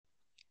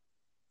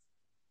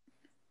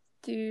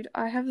Dude,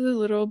 I have the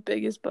little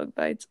biggest bug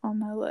bites on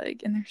my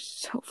leg, and they're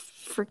so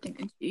freaking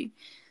itchy.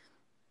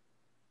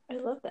 I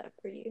love that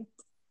for you.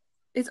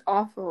 It's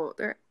awful.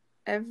 They're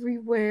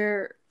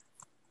everywhere,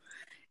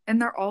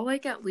 and they're all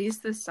like at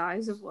least the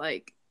size of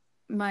like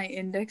my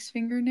index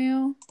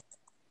fingernail.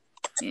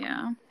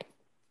 Yeah.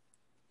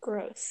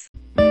 Gross.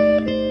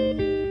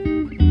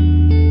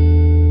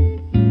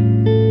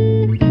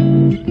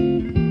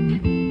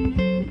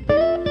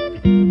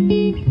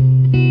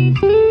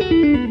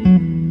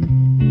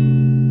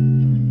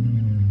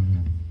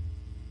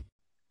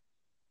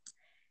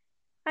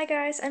 Hi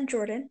guys, I'm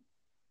Jordan,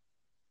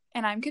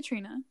 And I'm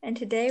Katrina. and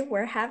today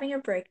we're having a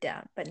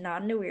breakdown, but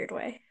not in a weird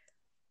way.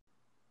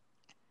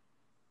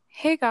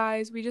 Hey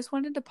guys, we just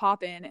wanted to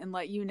pop in and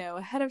let you know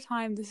ahead of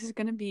time this is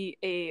going to be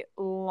a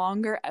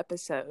longer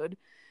episode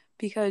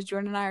because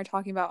Jordan and I are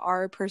talking about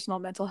our personal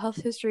mental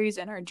health histories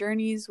and our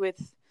journeys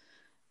with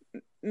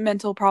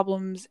mental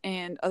problems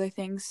and other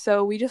things.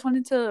 So we just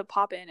wanted to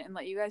pop in and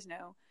let you guys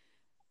know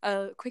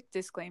a quick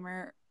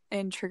disclaimer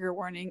and trigger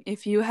warning.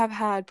 If you have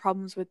had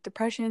problems with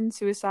depression,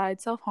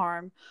 suicide,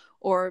 self-harm,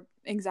 or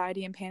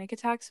anxiety and panic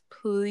attacks,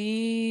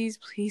 please,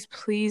 please,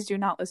 please do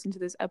not listen to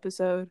this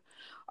episode.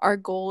 Our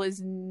goal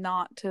is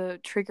not to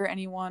trigger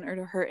anyone or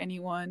to hurt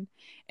anyone,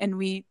 and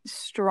we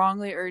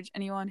strongly urge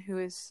anyone who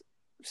is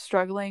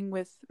struggling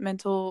with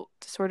mental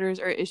disorders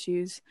or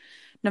issues,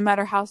 no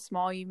matter how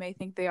small you may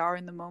think they are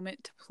in the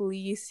moment, to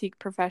please seek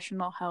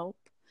professional help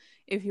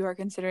if you are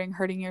considering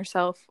hurting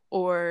yourself,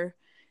 or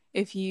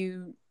if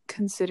you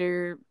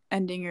consider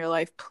ending your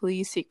life,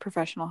 please seek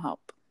professional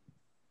help.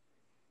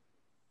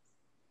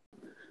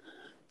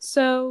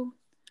 So,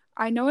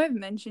 I know I've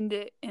mentioned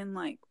it in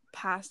like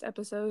past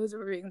episodes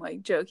where being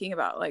like joking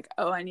about like,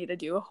 oh, I need to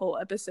do a whole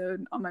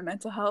episode on my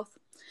mental health.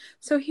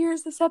 So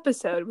here's this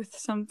episode with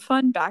some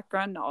fun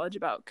background knowledge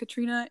about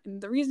Katrina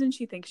and the reason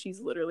she thinks she's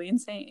literally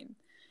insane.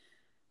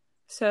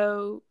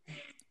 So,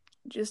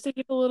 just to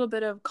give a little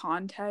bit of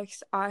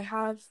context, I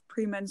have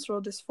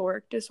premenstrual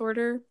dysphoric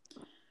disorder,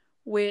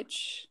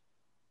 which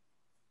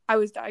I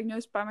was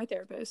diagnosed by my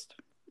therapist.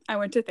 I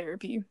went to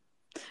therapy.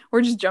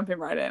 We're just jumping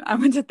right in. I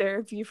went to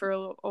therapy for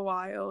a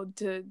while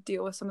to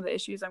deal with some of the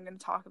issues I'm going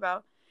to talk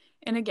about.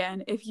 And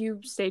again, if you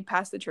stayed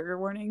past the trigger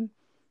warning,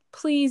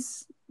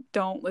 please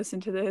don't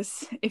listen to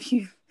this. If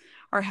you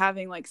are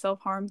having like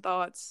self-harm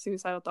thoughts,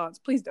 suicidal thoughts,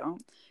 please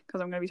don't, because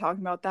I'm going to be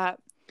talking about that.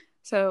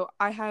 So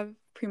I have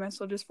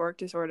premenstrual dysphoric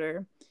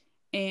disorder.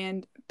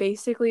 And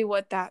basically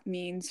what that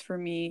means for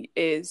me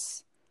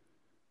is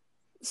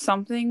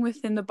something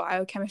within the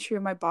biochemistry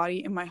of my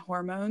body and my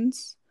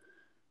hormones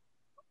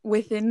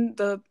within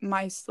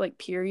my like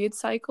period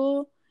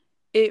cycle,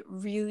 it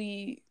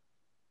really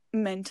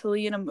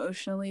mentally and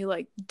emotionally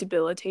like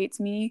debilitates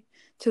me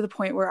to the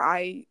point where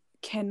I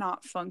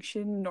cannot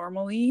function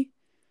normally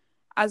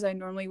as I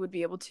normally would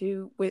be able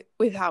to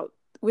without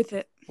with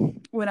it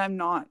when I'm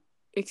not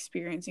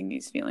experiencing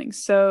these feelings.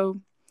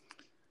 So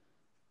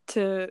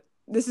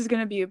this is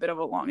going to be a bit of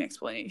a long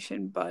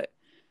explanation, but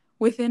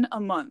within a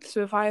month,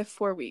 so if I have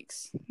 4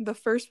 weeks, the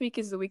first week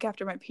is the week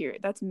after my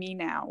period. That's me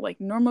now, like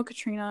normal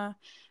Katrina,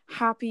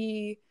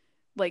 happy,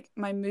 like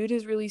my mood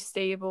is really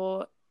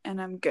stable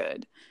and I'm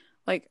good.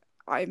 Like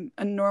I'm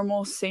a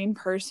normal sane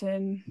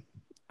person.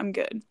 I'm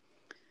good.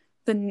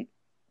 The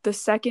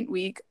second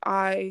week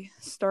I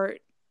start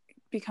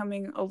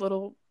becoming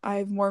I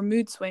have more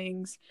mood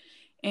swings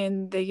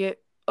and they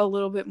get a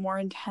little bit more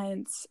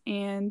intense,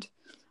 and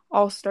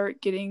I'll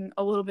start getting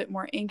a little bit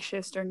more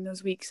anxious during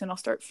those weeks, and I'll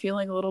start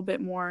feeling a little bit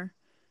more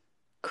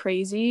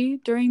crazy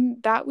during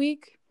that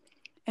week.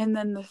 And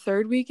then the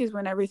third week is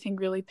when everything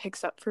really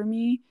picks up for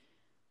me,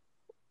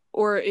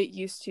 or it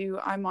used to.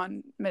 I'm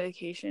on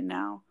medication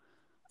now.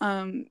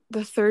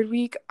 The third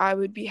week I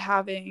would be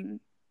having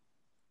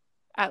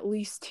at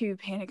least 2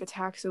 panic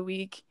attacks a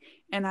week,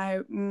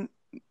 and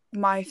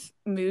my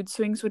mood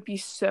swings would be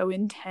so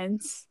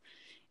intense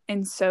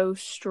and so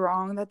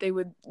strong that they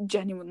would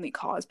genuinely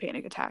cause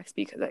panic attacks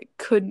because I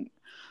couldn't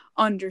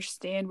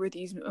understand where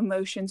these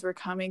emotions were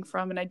coming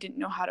from, and I didn't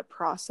know how to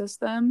process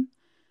them,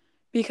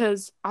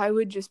 because I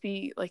would just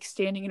be like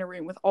standing in a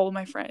room with all of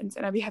my friends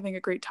and I'd be having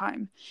a great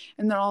time,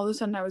 and then all of a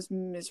sudden I was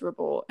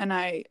miserable and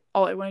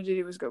all I wanted to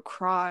do was go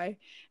cry,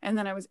 and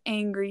then I was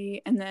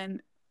angry, and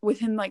then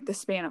within like the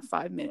span of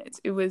 5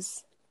 minutes it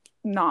was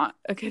not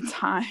a good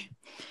time.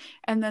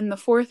 And then the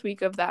fourth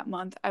week of that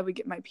month I would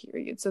get my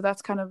period. So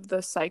that's kind of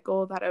the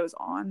cycle that I was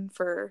on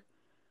for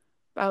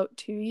about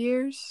 2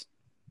 years.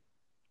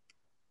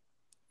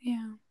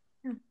 Yeah.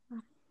 Yeah,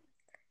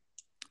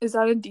 Is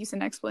that a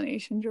decent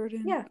explanation,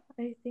 Jordan? yeah,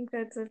 I think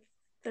that's a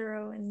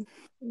thorough and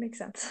makes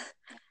sense.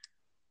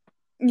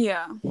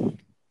 Yeah.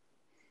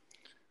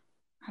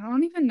 I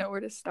don't even know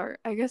where to start.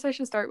 I guess I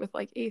should start with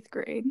like 8th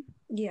grade.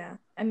 Yeah,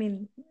 I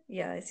mean,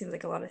 yeah, it seems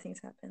like a lot of things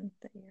happened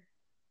that year.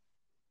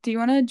 Do you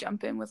want to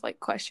jump in with like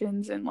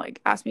questions and like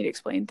ask me to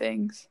explain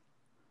things?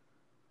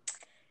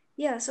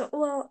 Yeah, so,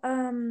 well,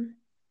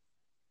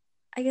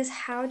 I guess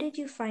how did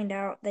you find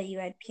out that you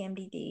had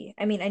PMDD?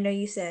 I mean, I know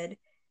you said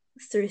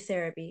through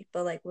therapy,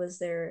 but like, was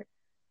there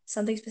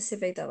something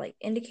specific that like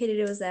indicated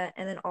it was that,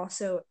 and then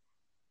also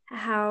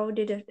how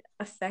did it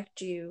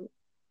affect you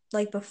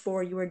like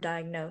before you were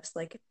diagnosed,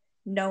 like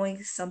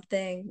knowing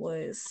something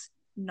was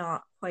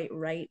not quite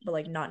right, but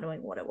like not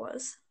knowing what it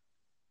was.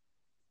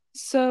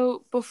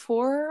 So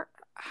before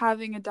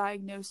having a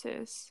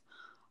diagnosis,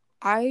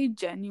 I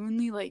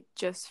genuinely like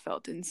just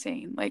felt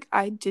insane. Like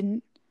I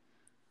didn't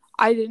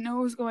know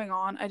what was going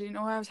on. I didn't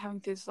know why I was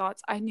having these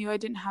thoughts. I knew I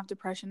didn't have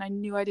depression. I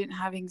knew I didn't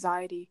have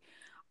anxiety.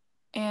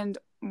 And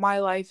my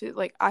life is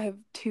like I have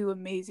two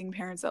amazing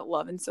parents that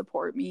love and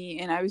support me,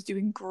 and I was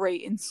doing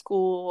great in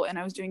school and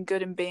I was doing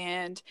good in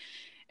band,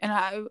 and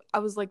I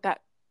was like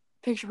that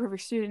picture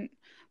perfect student,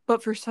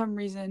 but for some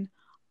reason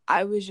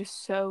I was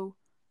just so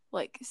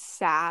like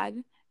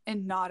sad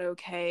and not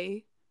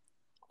okay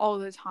all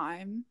the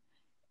time.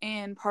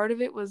 And part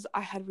of it was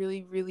I had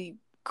really really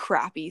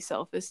crappy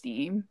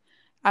self-esteem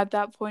at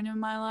that point in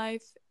my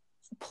life,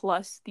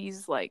 plus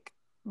these like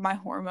my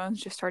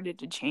hormones just started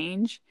to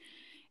change,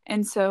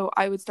 and so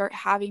I would start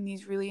having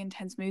these really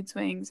intense mood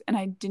swings and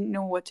I didn't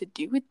know what to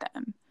do with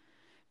them.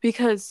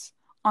 Because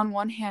on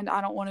one hand,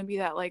 I don't want to be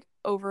that like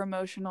over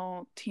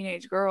emotional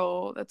teenage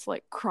girl that's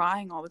like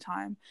crying all the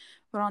time.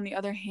 But on the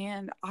other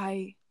hand,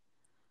 I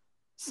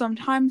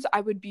sometimes I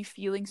would be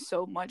feeling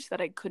so much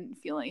that I couldn't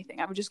feel anything.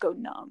 I would just go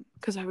numb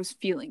because I was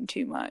feeling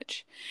too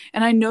much.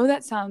 And I know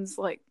that sounds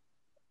like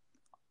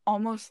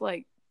almost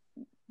like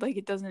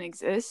it doesn't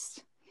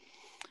exist.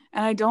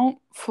 And I don't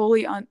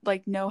fully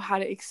like know how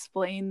to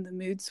explain the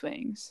mood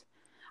swings.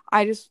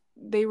 I just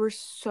they were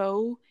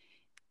so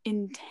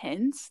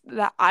intense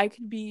that I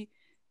could be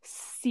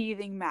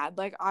seething mad.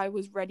 Like I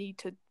was ready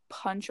to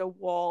punch a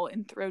wall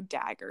and throw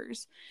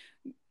daggers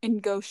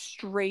and go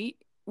straight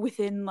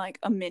within like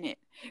a minute,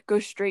 go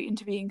straight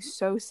into being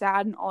so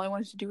sad. And all I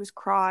wanted to do was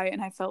cry.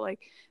 And I felt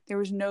like there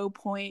was no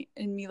point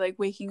in me like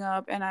waking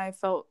up, and I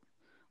felt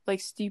like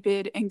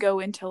stupid and go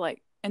into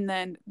like, and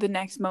then the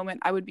next moment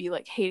I would be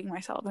like hating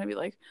myself and I'd be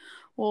like,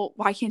 well,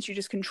 why can't you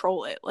just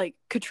control it? Like,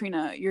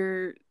 Katrina,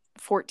 you're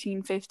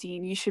 14,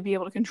 15, you should be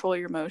able to control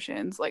your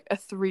emotions. Like a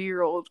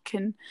 3-year-old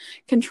can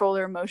control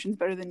their emotions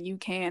better than you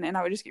can. And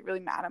I would just get really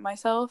mad at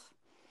myself.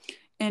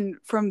 And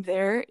from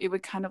there it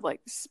would kind of like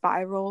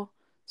spiral.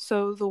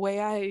 So the way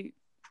I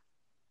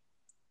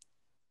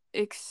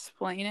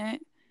explain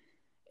it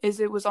is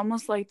it was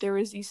almost like there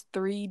was these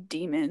three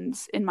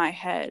demons in my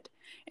head,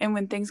 and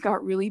when things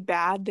got really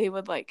bad they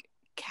would like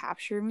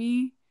capture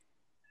me,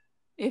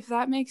 if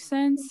that makes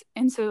sense.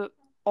 And so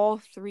all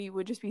three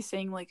would just be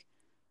saying like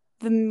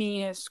the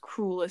meanest,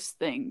 cruelest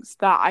things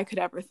that I could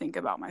ever think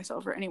about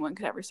myself or anyone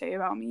could ever say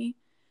about me,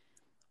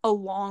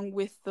 along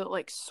with the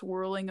like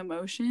swirling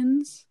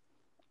emotions.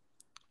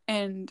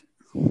 And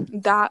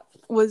that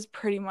was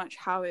pretty much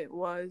how it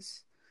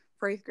was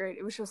for 8th grade.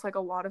 It was just like a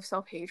lot of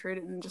self-hatred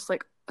and just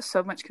like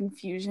so much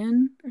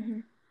confusion. Mm-hmm.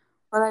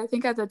 But I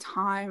think at the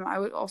time I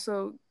was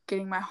also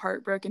getting my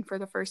heart broken for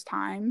the first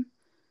time.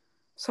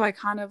 So I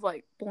kind of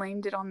like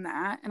blamed it on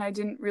that. And I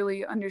didn't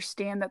really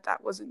understand that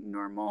that wasn't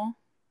normal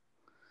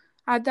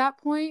at that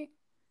point.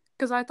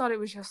 Because I thought it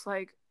was just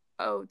like,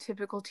 oh,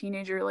 typical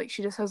teenager. Like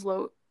she just has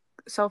low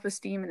self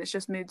esteem and it's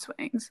just mood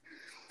swings.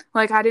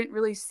 Like I didn't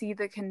really see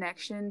the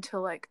connection to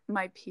like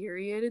my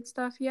period and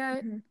stuff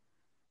yet, Mm-hmm.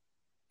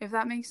 if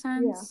that makes Yeah.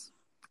 sense.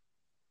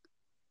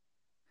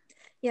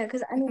 Yeah,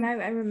 because I I mean,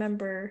 think, I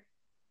remember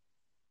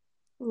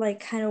like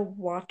kind of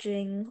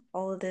watching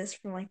all of this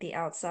from like the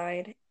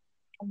outside.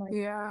 I'm like,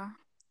 yeah,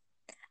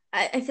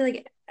 I feel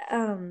like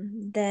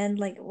then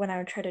like when I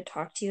would try to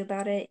talk to you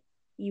about it,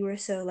 you were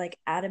so like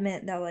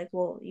adamant that like,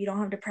 well, you don't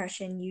have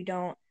depression, you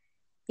don't,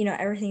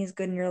 everything is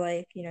good in your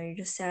life, you're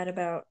just sad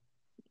about,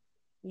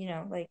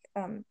 like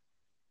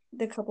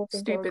the couple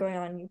things that were stupid. going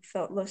on, you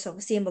felt low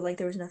self-esteem, but like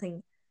there was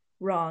nothing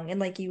wrong, and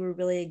like you were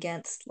really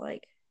against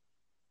like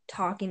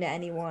talking to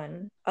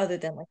anyone other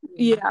than like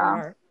me and Yeah,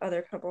 our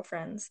other couple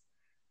friends.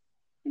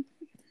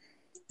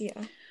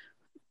 Yeah.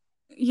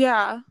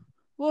 yeah.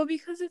 Well,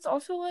 because it's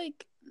also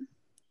like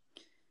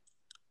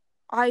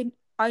I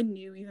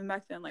knew even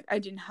back then like I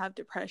didn't have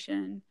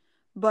depression,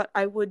 but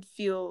I would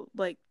feel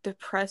like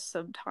depressed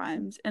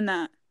sometimes, and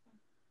that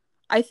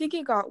I think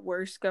it got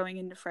worse going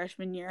into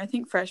freshman year. I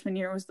think freshman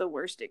year was the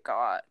worst it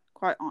got,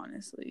 quite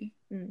honestly.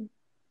 Mm.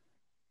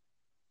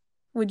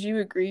 Would you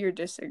agree or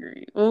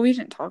disagree? Well, we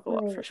didn't talk a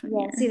lot Right. freshman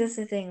Yeah. See, year. that's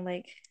the thing.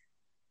 Like,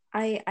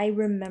 I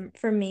remember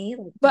for me,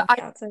 like But from I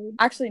the outside.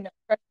 actually no,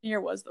 freshman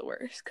year was the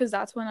worst because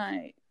that's when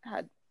I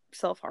had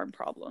self-harm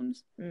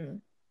problems.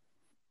 Mm.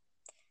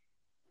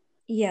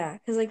 Yeah,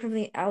 because like from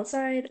the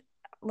outside,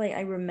 like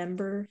I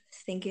remember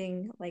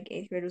thinking like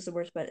eighth grade was the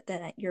worst, but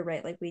then you're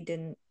right. Like we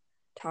didn't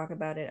talk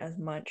about it as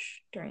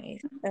much during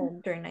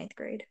ninth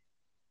grade.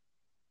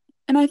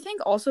 And I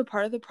think also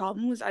part of the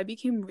problem was I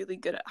became really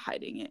good at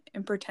hiding it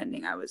and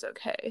pretending I was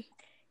okay.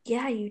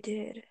 Yeah, you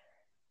did.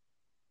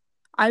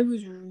 I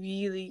was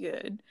really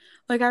good.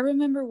 Like I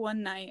remember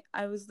one night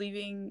I was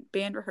leaving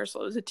band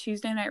rehearsal. It was a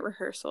Tuesday night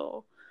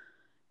rehearsal,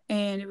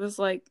 and it was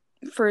like,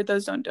 for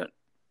those don't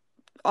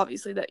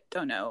obviously that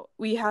don't know,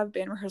 we have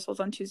band rehearsals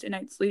on Tuesday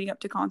nights leading up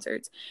to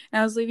concerts. And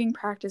I was leaving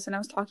practice and I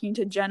was talking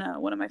to Jenna,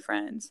 one of my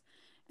friends,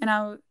 and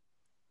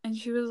and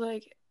she was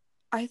like,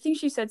 I think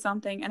she said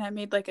something, and I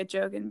made like a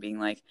joke and being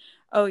like,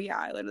 "Oh yeah,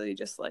 I literally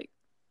just like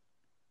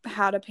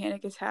had a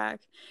panic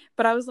attack."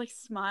 But I was like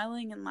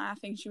smiling and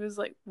laughing. She was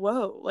like,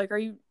 "Whoa, like are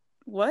you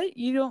what?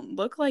 You don't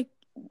look like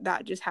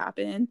that just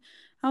happened."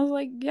 I was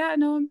like, "Yeah,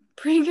 no, I'm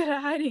pretty good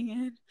at hiding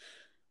it."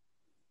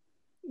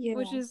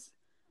 Which Yeah. is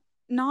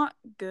not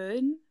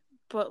good,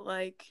 but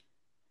like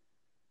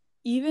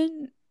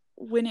even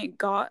when it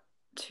got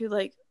to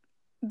like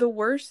the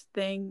worst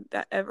thing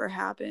that ever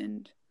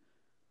happened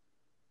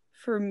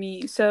for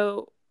me.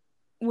 So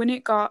when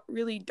it got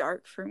really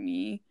dark for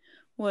me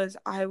was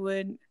I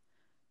would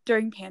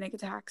during panic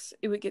attacks,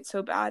 it would get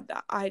so bad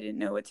that I didn't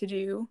know what to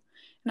do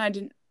and I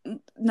didn't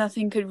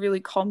nothing could really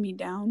calm me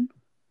down.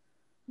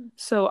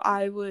 So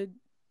I would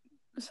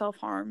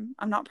self-harm.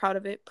 I'm not proud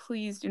of it.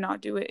 Please do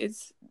not do it.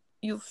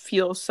 You'll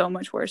feel so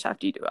much worse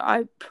after you do it.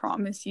 I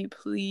promise you,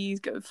 please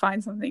go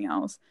find something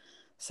else.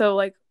 So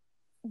like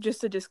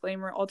just a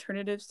disclaimer,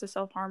 alternatives to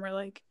self-harm are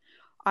like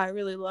I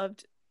really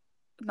loved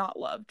not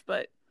loved,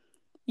 but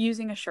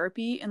using a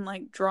Sharpie and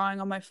like drawing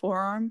on my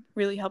forearm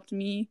really helped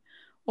me.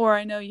 Or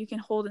I know you can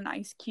hold an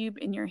ice cube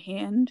in your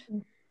hand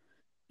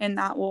and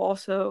that will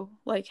also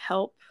like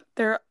help.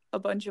 There are a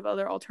bunch of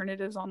other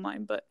alternatives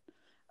online, but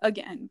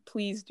again,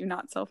 please do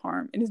not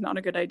self-harm. It is not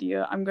a good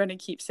idea. I'm going to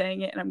keep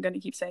saying it and I'm going to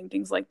keep saying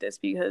things like this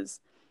because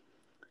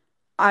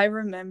I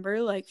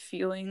remember like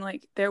feeling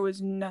like there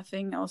was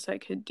nothing else I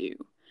could do.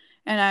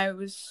 And I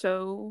was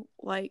so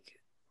like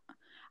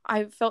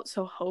I felt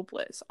so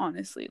hopeless,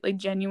 honestly. Like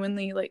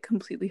genuinely like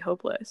completely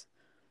hopeless.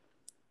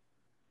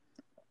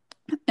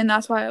 And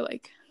that's why I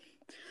like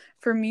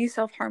for me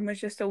self-harm was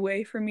just a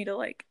way for me to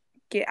like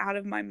get out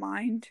of my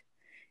mind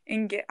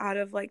and get out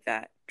of like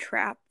that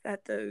trap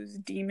that those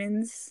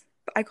demons,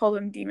 I call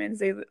them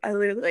demons, I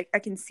literally like I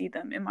can see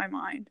them in my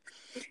mind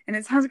and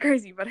it sounds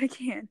crazy but I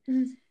can.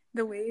 Mm-hmm.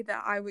 The way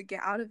that I would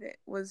get out of it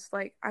was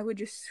like I would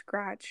just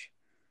scratch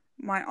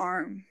my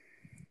arm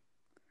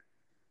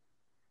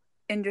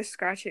and just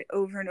scratch it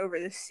over and over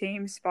the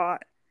same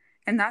spot,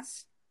 and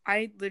that's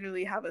I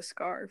literally have a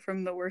scar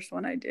from the worst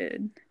one I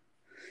did.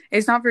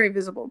 It's not very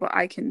visible but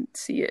I can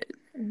see it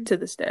Mm-hmm. to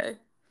this day.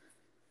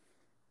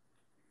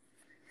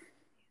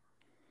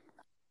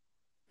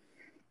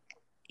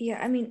 Yeah,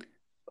 I mean,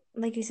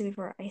 like you said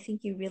before, I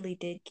think you really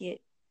did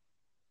get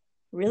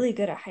really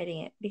good at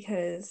hiding it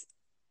because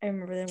I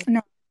remember then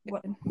No.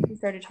 what we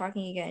started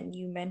talking again,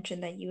 you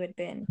mentioned that you had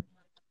been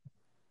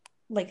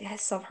like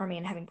self-harming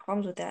and having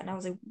problems with that. And I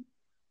was like,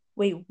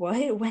 wait,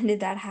 what? When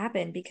did that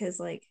happen? Because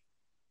like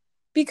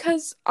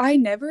Because I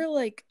never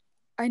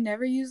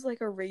used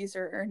like a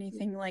razor or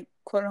anything like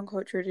quote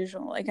unquote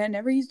traditional. Like I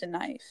never used a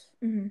knife.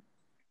 mm-hmm,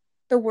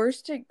 The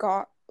worst it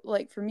got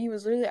like for me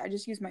was literally I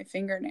just used my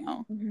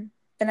fingernail mm-hmm,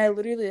 and I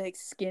literally like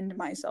skinned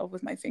myself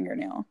with my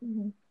fingernail.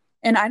 mm-hmm,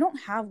 And I don't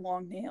have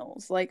long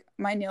nails. Like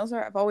my nails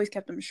are I've always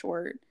kept them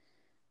short.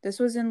 This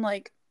was in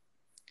like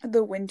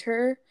the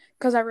winter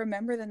because I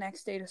remember the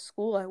next day to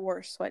school I wore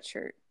a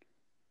sweatshirt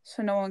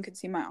so no one could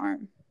see my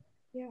arm.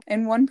 yeah,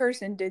 And one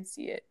person did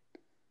see it,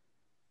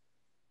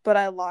 but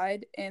I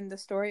lied in the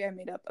story I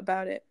made up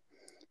about it.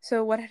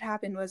 So what had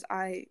happened was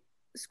I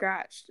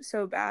scratched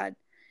so bad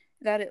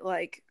that it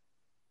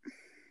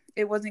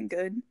wasn't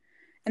good.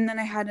 And then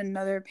I had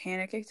another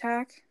panic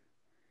attack.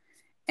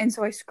 And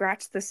so I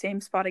scratched the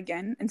same spot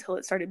again until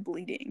it started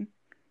bleeding.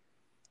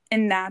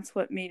 And that's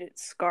what made it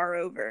scar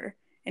over.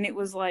 And it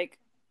was like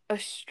a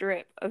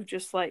strip of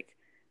just like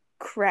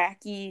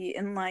cracky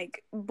and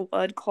like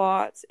blood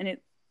clots and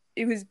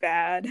it was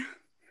bad.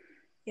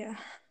 yeah,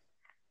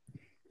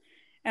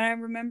 And I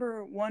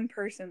remember one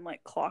person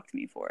like clocked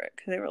me for it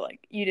because they were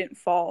like, "You didn't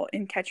fall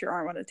and catch your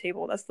arm on the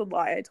table." That's the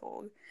lie I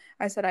told.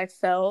 I said I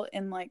fell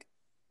and like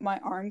my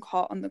arm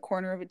caught on the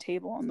corner of a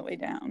table on the way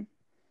down,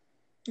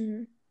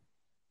 mm-hmm,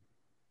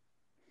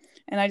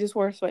 and I just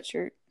wore a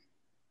sweatshirt.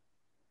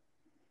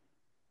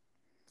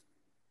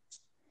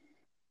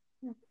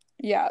 yeah,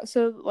 Yeah,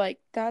 so like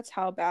that's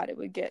how bad it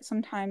would get.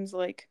 Sometimes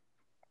like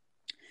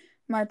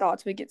my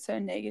thoughts would get so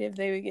negative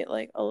they would get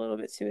like a little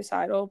bit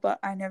suicidal, but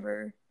I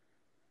never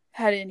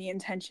had any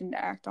intention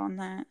to act on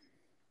that.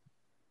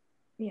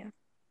 yeah.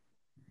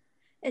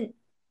 And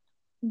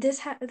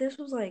this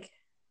was like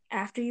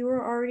after you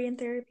were already in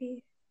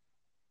therapy.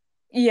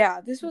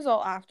 Yeah, this was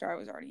all after I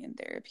was already in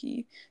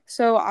therapy.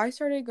 So I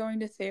started going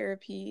to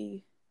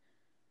therapy,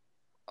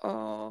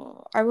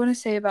 oh, I want to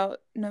say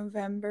about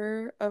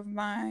November of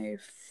my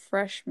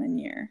freshman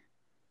year.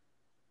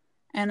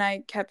 And I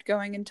kept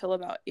going until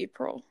about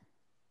April.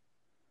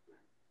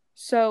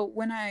 So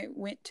when I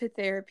went to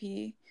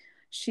therapy,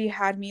 she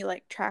had me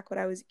like track what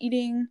I was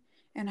eating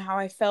and how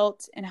I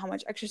felt and how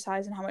much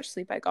exercise and how much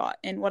sleep I got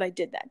and what I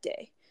did that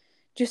day.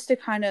 Just to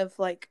kind of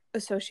like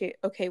associate,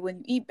 okay, when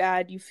you eat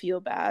bad, you feel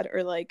bad, or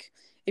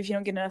if you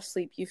don't get enough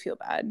sleep, you feel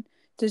bad.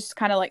 To just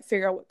kind of like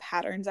figure out what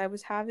patterns I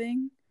was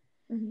having.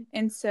 Mm-hmm.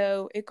 And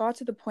so it got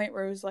to the point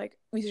where it was like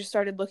we just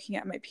started looking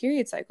at my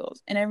period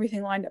cycles and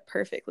everything lined up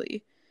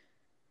perfectly.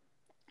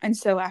 And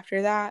so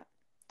after that,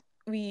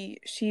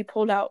 she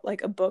pulled out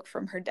like a book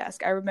from her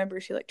desk. I remember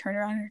she like turned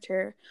around in her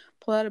chair,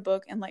 pulled out a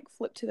book and like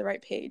flipped to the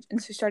right page.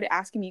 And she started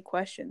asking me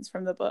questions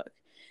from the book.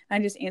 And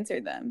I just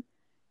answered them.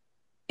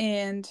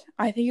 And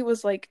I think it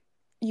was like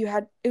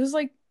it was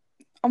like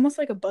almost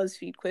like a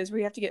BuzzFeed quiz where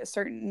you have to get a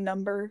certain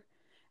number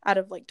out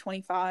of like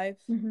 25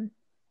 Mm-hmm.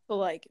 to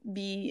like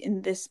be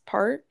in this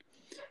part.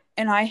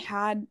 And I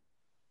had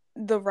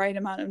the right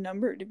amount of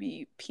number to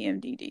be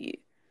PMDD,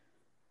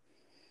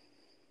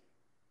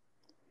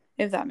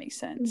 if that makes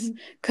sense. Mm-hmm.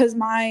 Because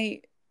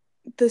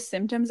the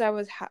symptoms I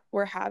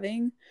were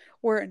having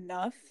were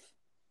enough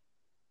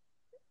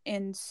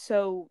and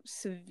so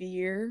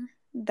severe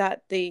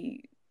that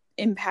they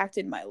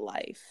impacted my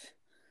life.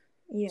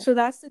 Yeah. So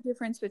that's the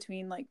difference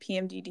between like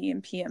PMDD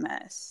and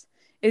PMS.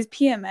 Is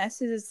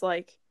PMS is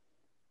like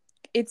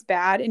it's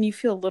bad and you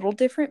feel a little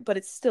different, but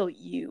it's still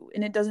you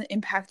and it doesn't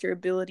impact your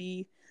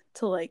ability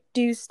to like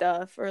do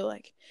stuff, or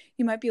like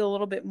you might be a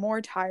little bit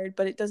more tired,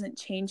 but it doesn't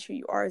change who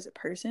you are as a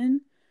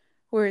person.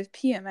 Whereas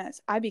PMS,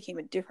 I became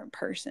a different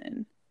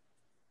person.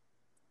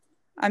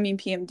 I mean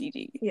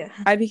PMDD. Yeah.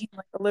 I became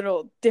like a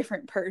little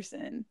different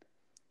person.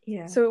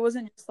 Yeah. So it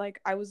wasn't just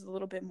like I was a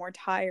little bit more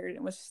tired.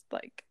 It was just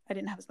like I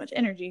didn't have as much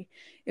energy.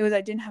 It was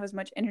I didn't have as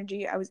much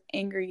energy. I was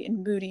angry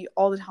and moody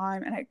all the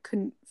time and I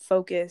couldn't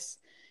focus.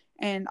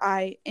 And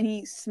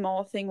any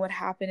small thing would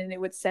happen and it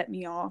would set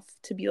me off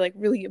to be like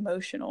really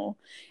emotional.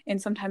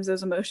 And sometimes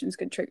those emotions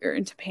could trigger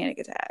into panic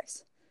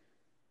attacks.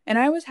 And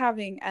I was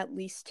having at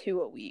least 2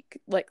 a week,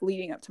 like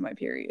leading up to my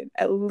period.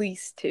 At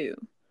least 2.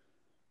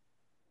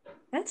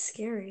 That's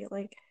scary.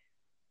 Like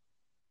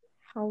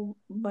how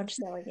much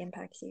that like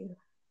impacts you.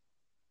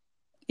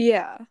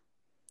 Yeah.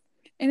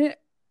 And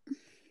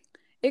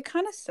it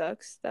kind of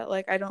sucks that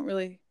like I don't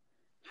really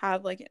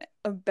have like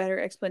a better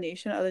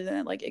explanation other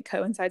than like it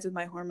coincides with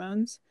my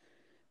hormones,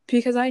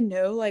 because I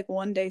know like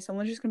one day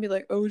someone's just gonna be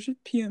like, oh, it's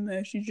just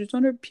PMS, she's just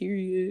on her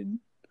period.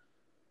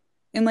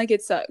 And like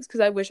it sucks because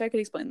I wish I could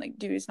explain like,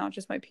 dude, it's not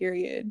just my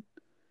period,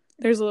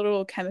 there's a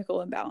little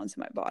chemical imbalance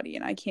in my body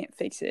and I can't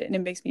fix it and it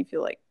makes me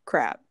feel like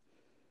crap.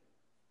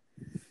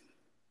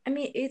 I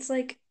mean, it's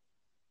like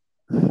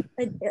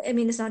I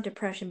mean, it's not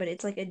depression, but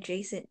it's like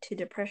adjacent to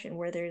depression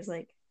where there's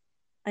like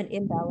an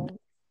imbalance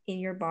in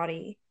your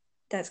body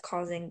that's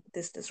causing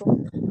this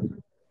disorder.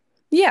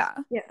 Yeah,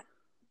 Yeah.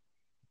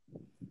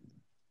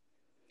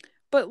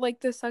 but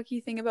like the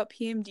sucky thing about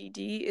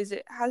PMDD is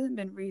it hasn't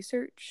been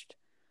researched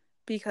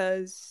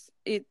because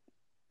it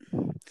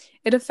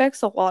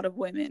affects a lot of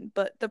women,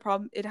 but the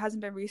problem, it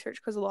hasn't been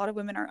researched because a lot of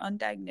women are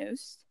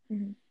undiagnosed.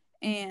 Mm-hmm.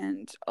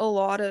 And a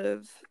lot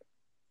of,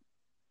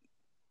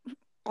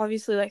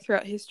 obviously, like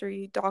throughout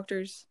history,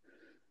 doctors,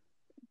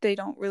 they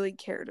don't really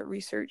care to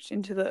research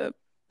into the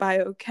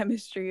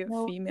biochemistry of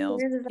No, females.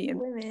 cares about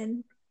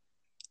women.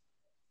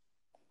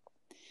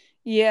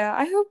 Yeah,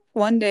 I hope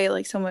one day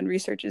like someone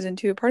researches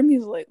into it. Part of me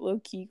is like,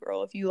 low key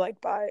girl, if you like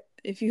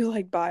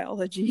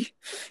biology,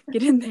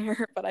 get in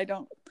there, but I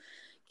don't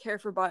care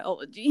for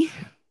biology.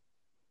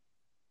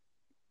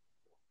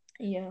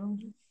 Yeah.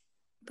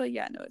 But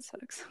yeah, no, it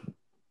sucks.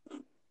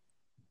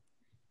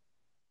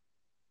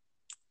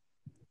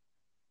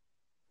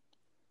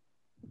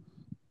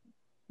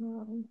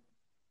 Um,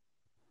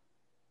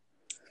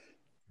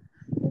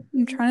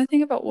 I'm trying to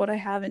think about what I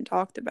haven't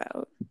talked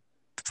about.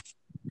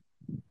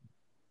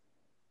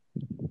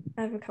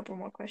 I have a couple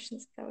more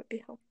questions if that would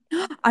be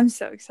helpful. I'm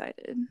so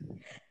excited.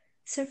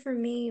 So for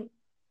me,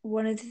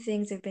 one of the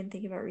things I've been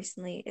thinking about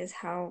recently is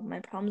how my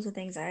problems with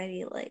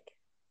anxiety, like,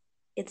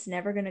 it's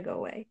never gonna go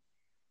away.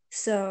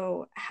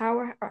 So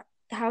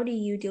how do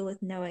you deal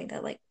with knowing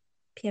that like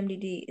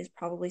PMDD is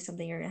probably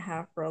something you're gonna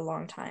have for a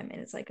long time and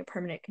it's like a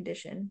permanent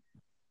condition?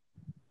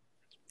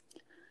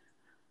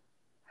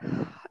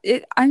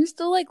 I'm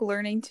still like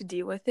learning to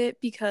deal with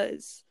it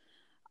because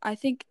I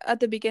think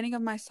at the beginning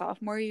of my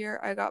sophomore year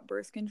I got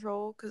birth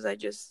control because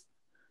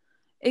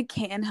it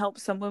can help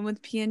someone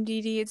with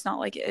PMDD. It's not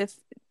like if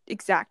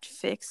exact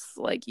fix,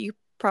 like you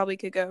probably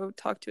could go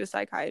talk to a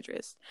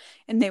psychiatrist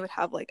and they would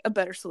have like a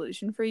better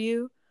solution for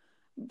you.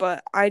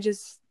 But I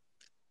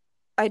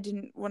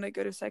didn't want to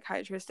go to a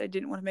psychiatrist. I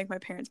didn't want to make my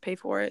parents pay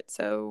for it.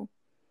 So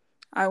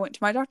I went to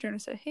my doctor and I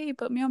said, "Hey,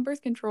 put me on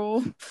birth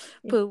control,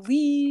 Yeah.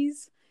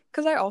 please."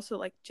 Because I also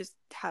like just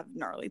have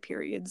gnarly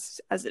periods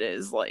as it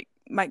is. Like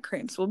my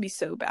cramps will be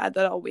so bad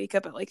that I'll wake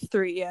up at like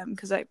 3 a.m.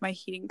 because my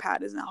heating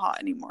pad isn't hot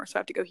anymore, so I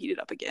have to go heat it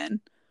up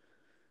again, Yeah.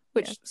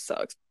 which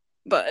sucks.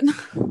 But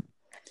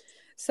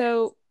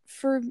so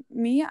for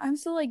me, I'm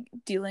still like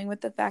dealing with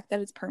the fact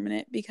that it's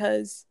permanent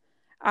because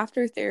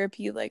after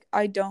therapy, like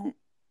I don't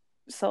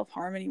self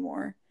harm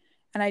anymore,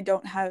 and I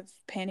don't have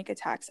panic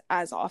attacks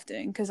as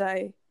often because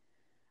I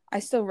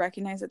still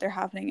recognize that they're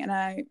happening,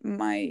 and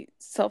my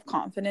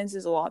self-confidence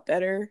is a lot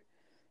better.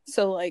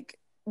 So like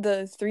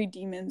the 3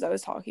 demons I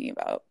was talking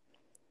about,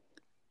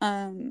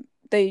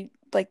 they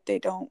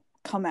don't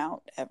come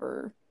out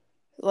ever.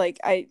 Like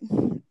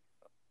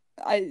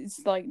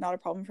it's like not a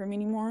problem for me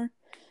anymore.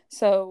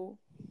 So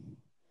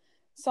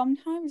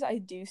sometimes I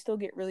do still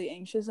get really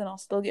anxious and I'll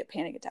still get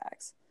panic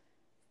attacks.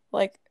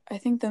 Like, I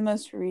think the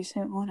most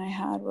recent one I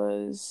had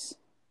was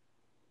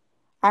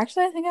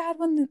actually, I think I had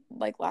one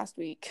like last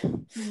week.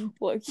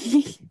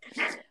 Loki.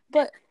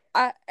 But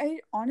I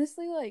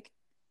honestly like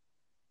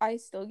I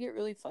still get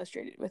really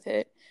frustrated with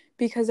it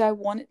because I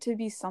want it to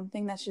be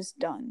something that's just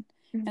done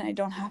and I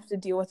don't have to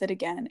deal with it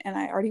again. And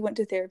I already went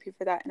to therapy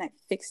for that and I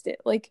fixed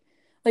it. Like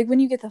when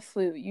you get the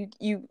flu,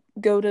 you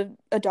go to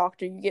a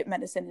doctor, you get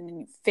medicine and then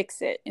you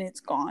fix it and it's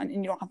gone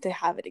and you don't have to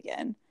have it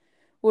again.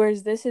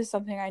 Whereas this is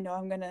something I know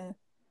I'm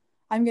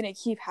gonna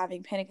keep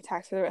having panic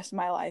attacks for the rest of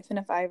my life. And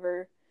if I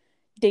ever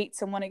date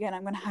someone again,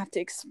 I'm gonna have to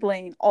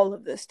explain all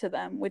of this to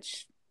them,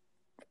 which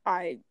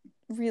I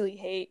really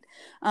hate.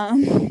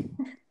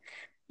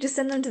 Just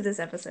send them to this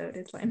episode.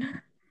 It's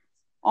fine.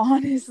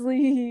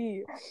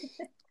 Honestly.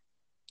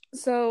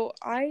 So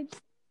I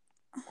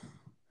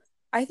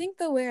think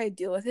the way I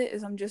deal with it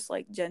is I'm just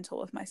like gentle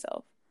with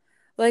myself.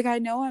 Like I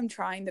know I'm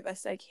trying the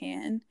best I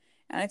can,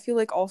 and I feel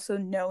like also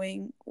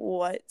knowing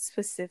what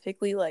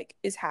specifically like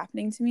is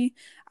happening to me,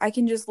 I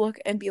can just look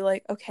and be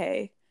like,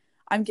 okay,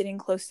 I'm getting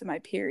close to my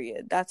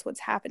period. That's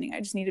what's happening. I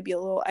just need to be a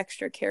little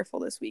extra careful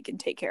this week and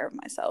take care of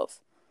myself.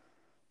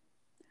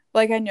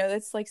 Like I know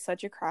that's like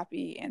such a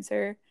crappy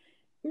answer,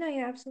 No,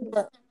 yeah, absolutely.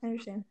 but I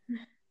understand.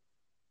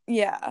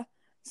 yeah.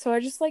 So I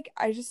just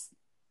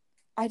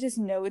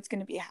know it's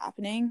going to be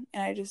happening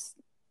and I just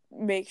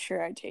make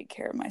sure I take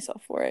care of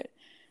myself for it,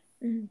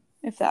 Mhm.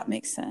 if that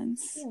makes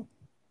sense. Yeah.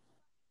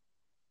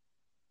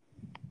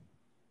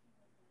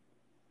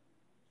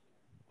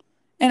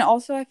 And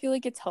also I feel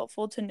like it's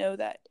helpful to know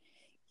that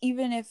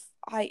even if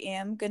I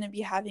am going to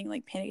be having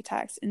like panic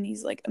attacks and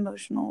these like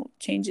emotional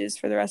changes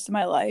for the rest of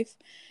my life,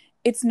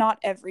 it's not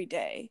every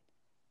day.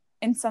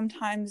 And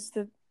sometimes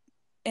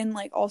and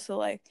like also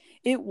like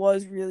it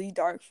was really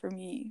dark for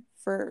me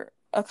for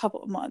a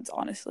couple of months,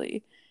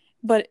 honestly.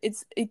 But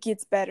it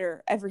gets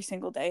better every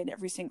single day and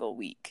every single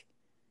week,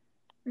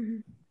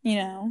 Mhm. you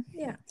know?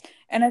 Yeah.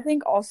 And I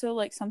think also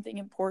like something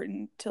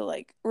important to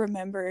like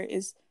remember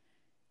is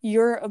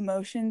your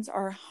emotions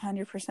are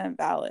 100%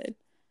 valid.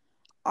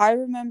 I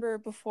remember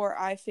before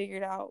I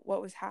figured out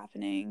what was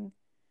happening,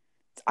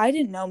 I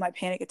didn't know my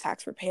panic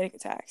attacks were panic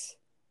attacks.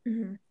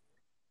 Mhm.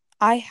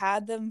 I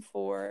had them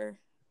for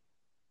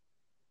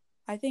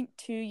I think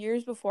 2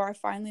 years before I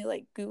finally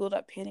like googled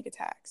up panic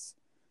attacks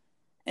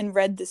and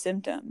read the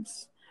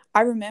symptoms.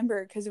 I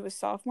remember because it was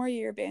sophomore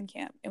year band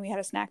camp and we had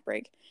a snack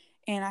break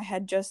and I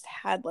had just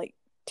had like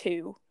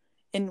two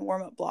in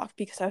warm up block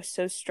because I was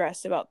so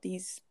stressed about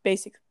these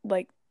basic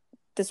like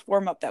this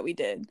warm up that we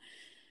did.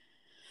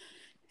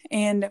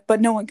 And but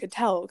no one could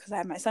tell because I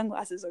had my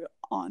sunglasses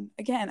on.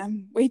 Again,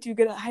 I'm way too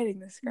good at hiding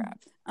this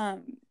crap.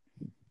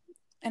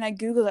 And I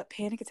googled up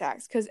panic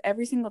attacks because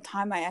every single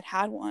time I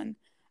had one,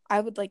 I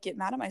would like get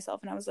mad at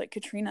myself and I was like,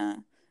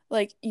 Katrina,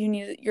 like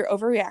you're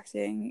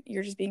overreacting,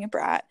 you're just being a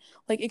brat.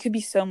 Like it could be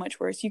so much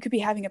worse. You could be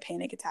having a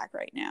panic attack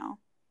right now.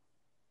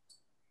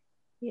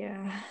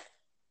 Yeah.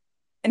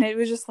 And it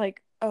was just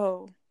like,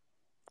 oh,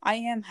 I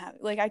am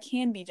having like I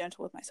can be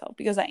gentle with myself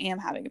because I am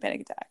having a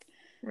panic attack.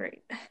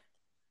 Right.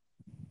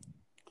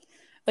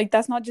 Like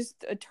that's not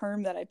just a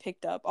term that I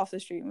picked up off the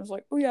street and was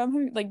like, oh yeah, I'm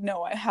having like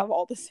no, I have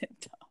all the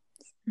symptoms.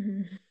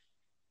 Mhm.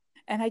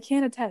 And I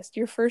can attest,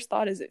 your first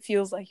thought is it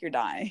feels like you're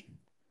dying.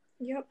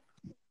 Yep.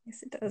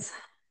 Yes, it does.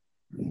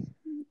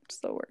 It's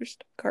the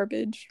worst.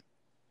 Garbage.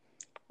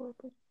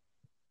 Horrible.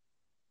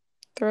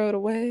 Throw it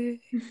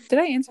away. Did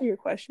I answer your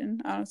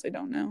question? I honestly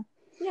don't know.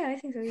 Yeah, I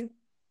think so. Yeah.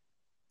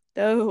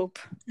 Dope.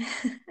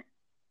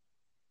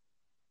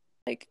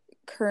 Like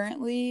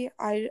currently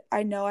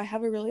I know I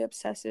have a really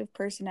obsessive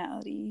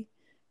personality,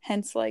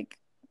 hence like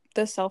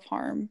the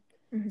self-harm.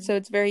 Mhm. So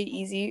it's very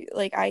easy.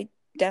 Like I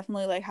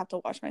definitely like have to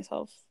watch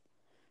myself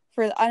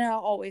for I know I'll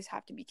always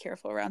have to be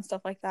careful around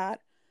stuff like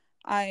that.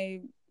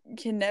 I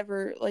can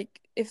never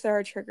like if there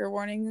are trigger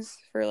warnings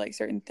for like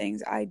certain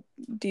things, I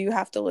do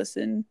have to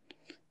listen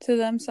to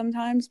them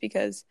sometimes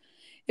because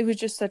it was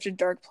just such a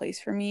dark place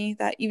for me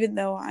that even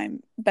though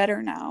I'm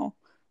better now,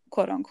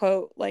 quote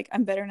unquote, like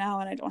I'm better now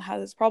and I don't have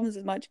those problems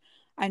as much,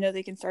 I know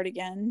they can start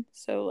again.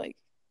 So like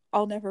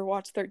I'll never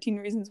watch 13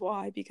 Reasons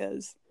Why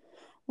because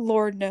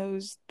Lord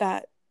knows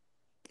that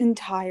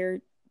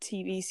entire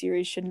TV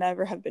series should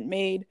never have been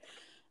made.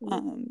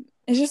 Yep.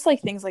 It's just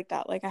like things like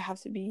that. Like I have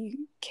to be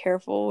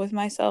careful with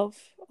myself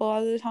a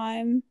lot of the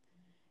time,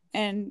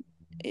 and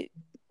it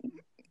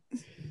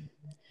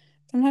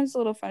sometimes it's a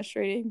little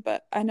frustrating.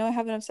 But I know I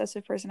have an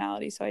obsessive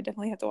personality, so I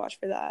definitely have to watch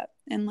for that.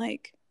 And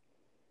like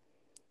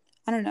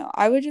I don't know,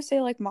 I would just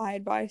say like my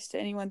advice to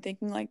anyone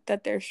thinking like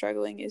that they're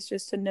struggling is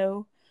just to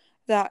know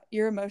that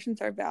your emotions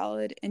are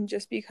valid, and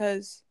just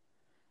because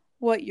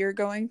what you're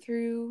going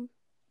through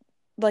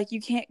like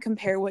you can't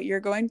compare what you're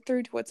going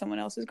through to what someone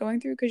else is going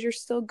through because you're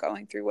still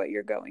going through what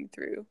you're going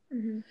through.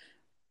 Mhm.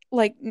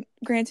 Like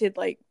granted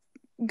like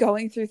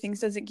going through things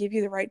doesn't give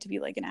you the right to be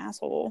like an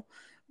asshole,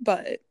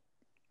 but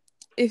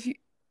if you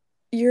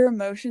your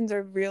emotions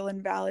are real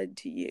and valid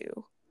to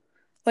you.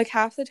 Like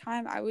half the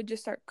time I would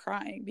just start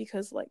crying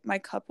because like my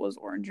cup was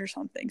orange or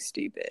something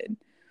stupid.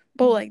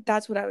 But Mhm. like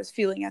that's what I was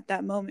feeling at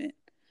that moment.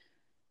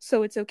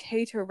 So it's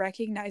okay to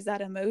recognize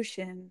that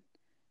emotion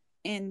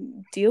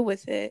and deal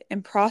with it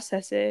and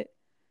process it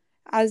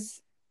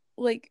as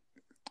like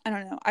I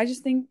don't know. I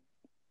just think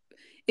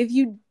if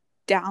you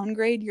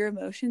downgrade your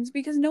emotions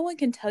because no one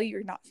can tell you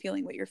you're not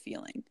feeling what you're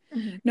feeling.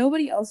 Mhm.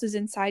 Nobody else is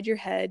inside your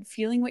head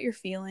feeling what you're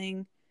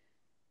feeling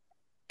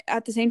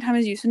at the same time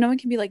as you. So no one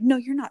can be like, "No,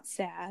 you're not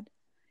sad."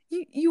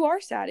 You are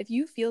sad. If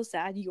you feel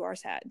sad, you are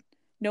sad.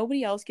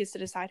 Nobody else gets to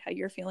decide how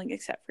you're feeling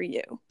except for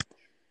you.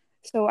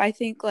 So I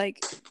think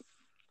like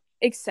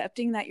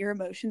accepting that your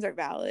emotions are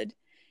valid,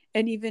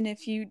 and even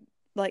if you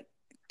like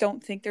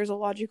don't think there's a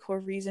logical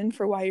reason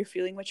for why you're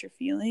feeling what you're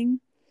feeling,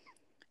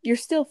 you're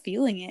still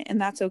feeling it,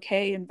 and that's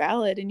okay and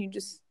valid, and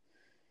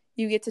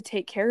you get to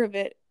take care of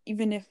it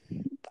even if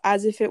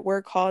as if it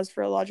were caused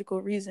for a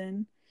logical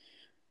reason.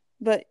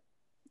 But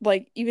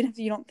like even if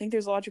you don't think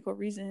there's a logical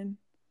reason,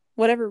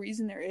 whatever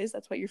reason there is,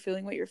 that's what you're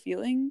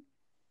feeling,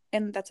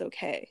 and that's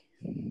okay.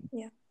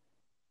 Yeah.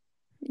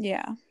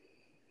 Yeah.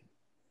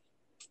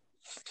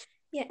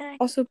 Yeah.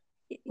 Also,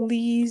 Yeah.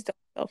 please don't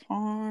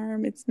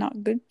self-harm. It's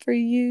not good for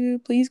you.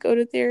 Please go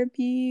to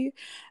therapy.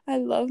 I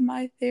love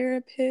my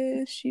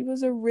therapist. She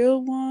was a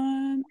real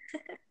one.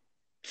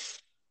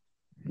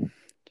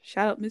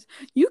 Shout out, Miss.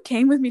 You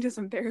came with me to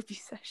some therapy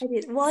I sessions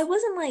did. Well, I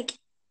wasn't like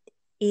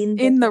in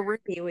the in the room,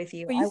 therapy with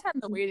you. but you sat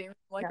in the waiting room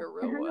like No, a I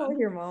real hung out with one.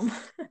 your mom.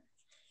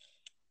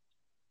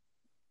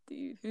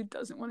 Dude, who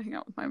doesn't want to hang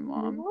out with my Your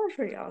mom? mom was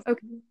pretty Okay.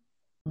 awesome.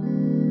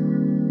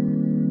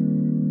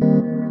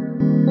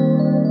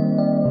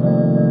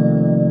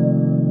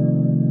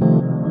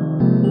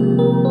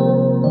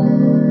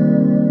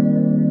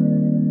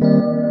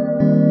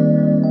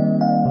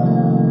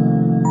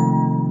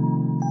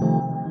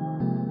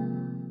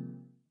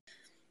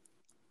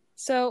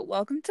 So,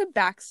 welcome to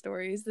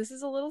Backstories. This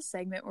is a little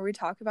segment where we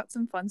talk about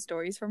some fun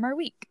stories from our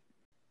week.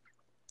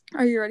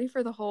 Are you ready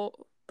for the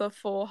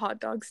full hot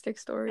dog stick I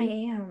story?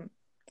 am.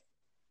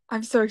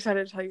 I'm so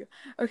excited to tell you.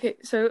 Okay,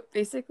 so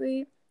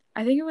basically,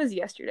 I think it was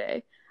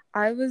yesterday.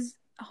 I was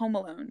home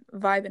alone,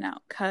 vibing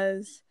out,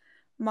 because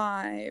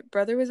my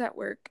brother was at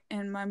work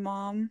and my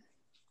mom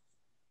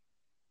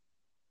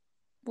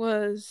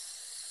was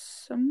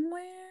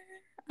somewhere.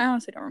 I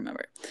honestly don't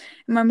remember.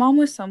 And my mom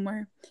was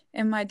somewhere,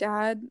 and my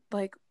dad,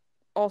 like,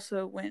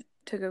 also went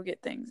to go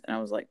get things. And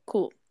I was like,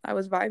 cool. I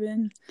was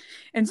vibing.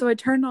 And so I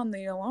turned on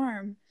the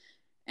alarm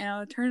and I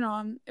would turn it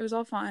on. It was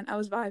all fine. I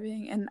was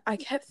vibing, and I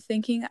kept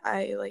thinking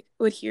I like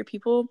would hear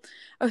people.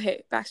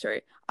 Okay,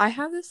 backstory. I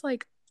have this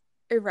like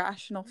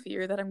irrational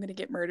fear that I'm gonna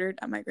get murdered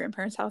at my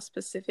grandparents' house Oh.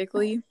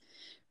 specifically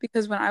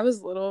because when I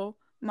was little,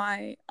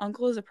 my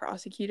uncle is a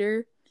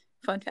prosecutor.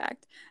 Fun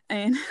fact,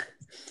 and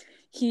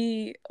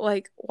he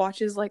like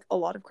watches like a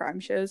lot of crime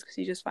shows because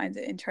he just finds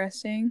it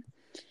interesting.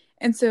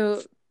 And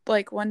so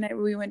like one night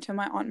we went to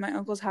my aunt and my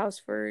uncle's house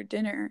for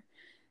dinner,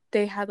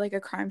 they had like a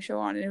crime show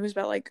on and it was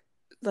about like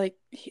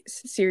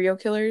serial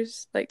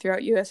killers like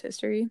throughout US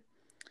history.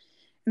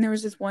 And there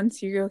was this one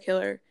serial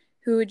killer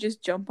who would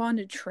just jump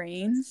onto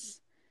trains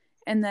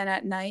and then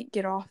at night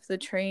get off the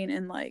train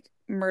and like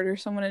murder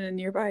someone in a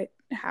nearby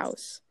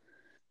house.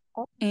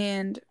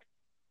 And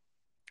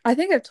I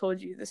think I've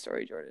told you the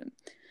story, Jordan.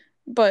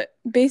 But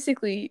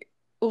basically,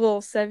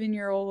 little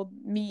 7-year-old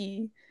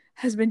me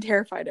has been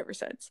terrified ever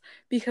since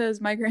because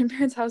my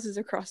grandparents' house is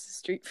across the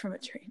street from a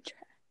train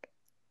track.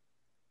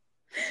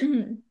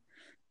 Mhm.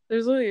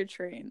 There's literally a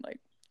train like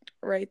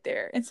right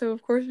there. And so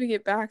of course we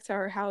get back to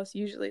our house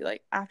usually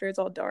like after it's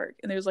all dark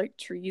and there's like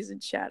trees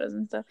and shadows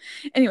and stuff.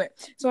 Anyway,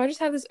 so I just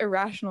have this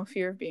irrational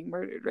fear of being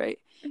murdered, right?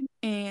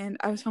 And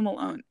I was home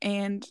alone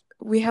and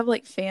we have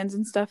like fans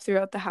and stuff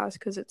throughout the house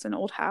because it's an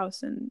old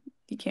house and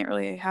you can't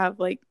really have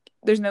like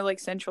there's no like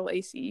central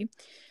AC.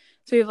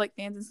 So you have like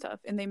fans and stuff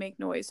and they make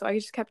noise. So I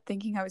just kept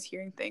thinking I was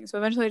hearing things. So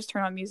eventually I just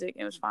turned on music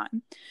and it was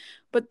fine.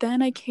 But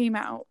then I came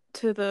out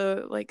to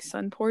the like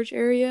sun porch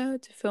area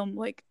to film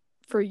like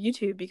for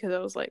YouTube because I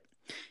was like,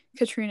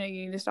 Katrina,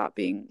 you need to stop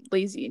being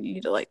lazy and you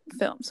need to like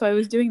film. So I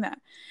was doing that.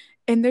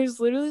 And there's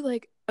literally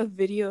like a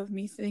video of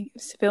me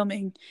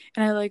filming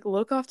and I like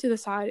look off to the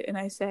side and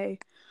I say,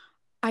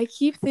 I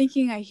keep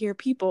thinking I hear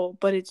people,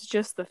 but it's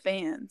just the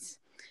fans.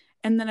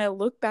 And then I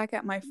look back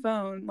at my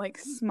phone, like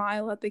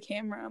smile at the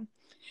camera.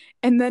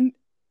 And then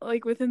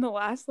like within the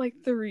last like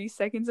 3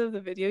 seconds of the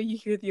video, you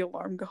hear the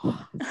alarm go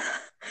off.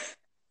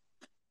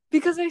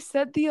 Because I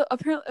said the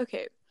apparently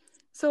okay.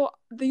 So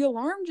the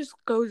alarm just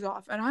goes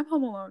off and I'm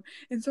home alone.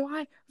 And so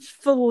I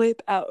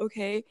flip out,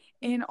 okay?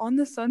 And on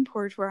the sun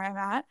porch where I'm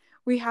at,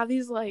 we have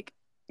these like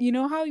you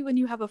know how when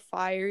you have a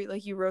fire,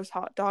 like you roast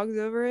hot dogs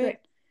over Right.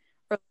 it?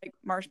 or like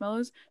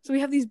marshmallows. So we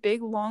have these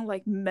big long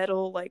like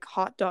metal like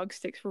hot dog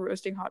sticks for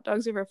roasting hot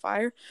dogs over a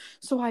fire.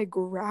 So I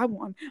grab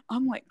one.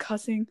 I'm like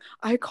cussing.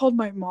 I called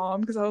my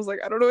mom because I was like,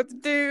 I don't know what to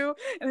do.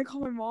 And I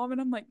called my mom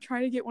and I'm like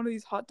trying to get one of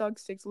these hot dog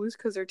sticks loose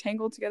because they're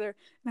tangled together.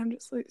 And I'm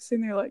just like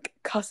sitting there like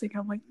cussing.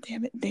 I'm like,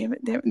 damn it, damn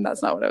it, damn it. And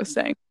that's not what I was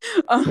saying.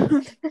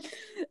 Um,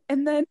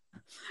 and then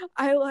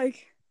I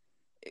like,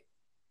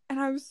 and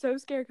I was so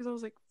scared because I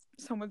was like,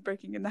 someone's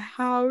breaking in the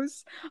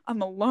house.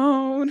 I'm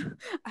alone.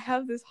 I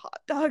have this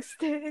hot dog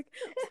stick. I was like,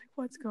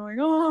 what's going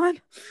on?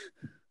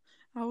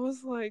 I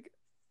was like,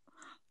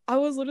 I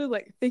was literally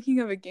like thinking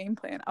of a game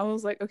plan. I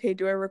was like, okay,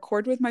 do I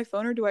record with my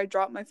phone or do I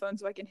drop my phone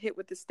so I can hit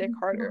with the stick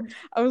harder?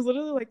 I was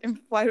literally like in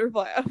flight or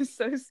flight. I was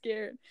so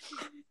scared.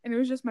 And it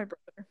was just my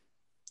brother.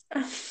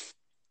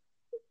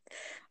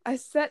 I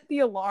set the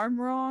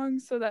alarm wrong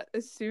so that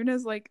as soon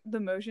as like the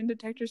motion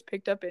detectors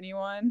picked up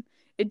anyone,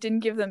 it didn't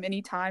give them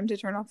any time to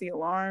turn off the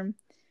alarm.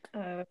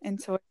 And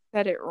so I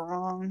set it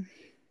wrong.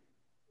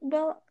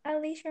 Well,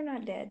 at least you're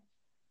not dead.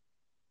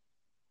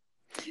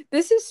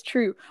 This is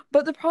true.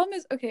 But the problem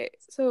is, okay,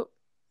 so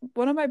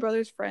one of my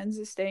brother's friends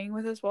is staying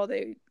with us while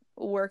they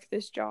work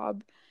this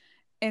job.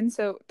 And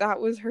so that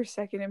was her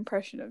second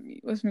impression of me,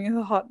 was me with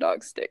a hot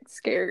dog stick,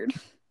 scared.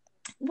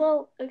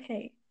 Well,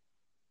 okay.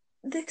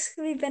 This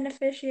could be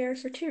beneficiary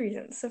for two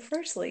reasons. So,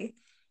 firstly,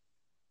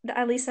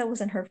 at least that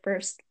wasn't her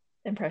first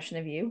impression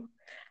of you.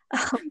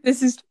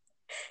 This is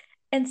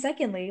And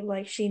secondly,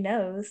 like she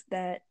knows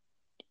that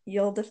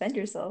you'll defend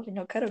yourself and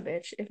you'll cut a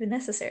bitch if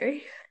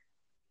necessary.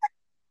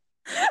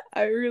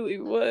 I really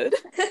would.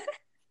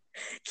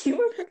 You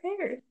were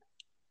prepared.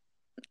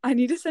 I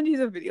need to send you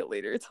the video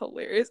later. It's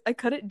hilarious. I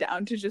cut it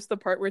down to just the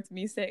part where it's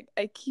me saying,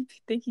 I keep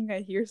thinking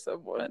I hear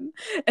someone,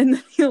 and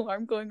then the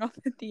alarm going off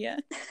at the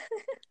end.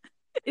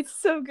 It's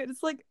so good.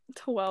 It's like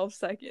 12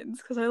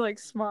 seconds because I like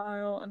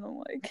smile and I'm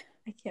like,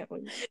 I can't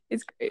wait.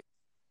 it's great.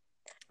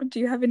 Do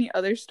you have any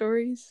other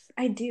stories?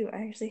 I do.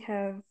 I actually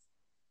have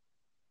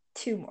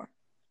two more.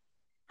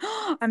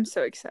 I'm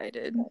so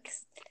excited.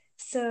 Thanks.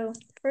 So,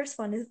 first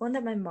one is one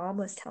that my mom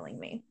was telling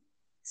me.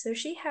 So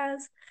she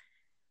has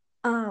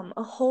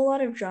a whole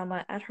lot of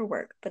drama at her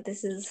work, but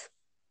this is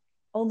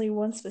only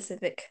one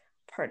specific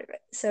part of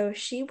it. So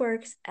she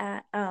works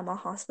at a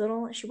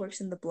hospital. She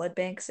works in the blood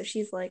bank. So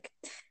she's like,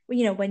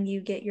 when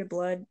you get your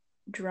blood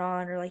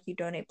drawn or like you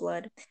donate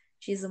blood,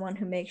 she's the one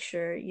who makes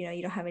sure,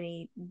 you don't have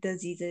any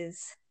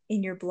diseases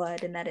in your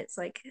blood and that it's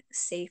like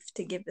safe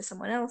to give to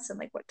someone else and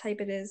like what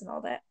type it is and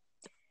all that.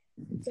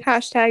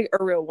 Hashtag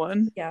a real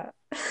one. Yeah.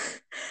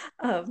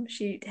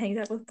 She hangs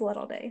out with blood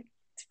all day.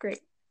 It's great.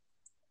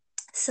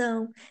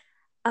 So,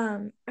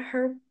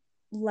 her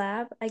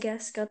lab, I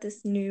guess, got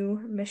this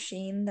new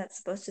machine that's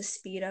supposed to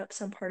speed up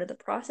some part of the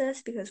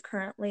process because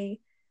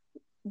currently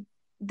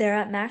they're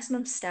at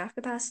maximum staff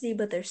capacity,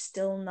 but they're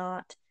still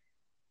not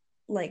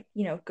like,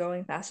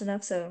 going fast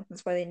enough, so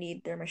that's why they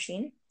need their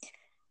machine.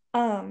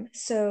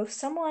 So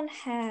someone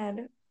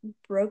had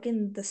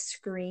broken the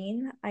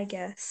screen, I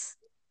guess,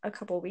 a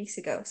couple weeks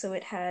ago. So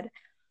it had,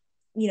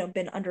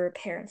 been under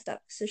repair and stuff.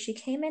 So she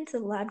came into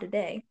the lab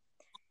today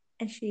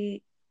and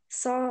she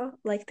saw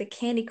like the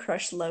Candy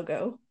Crush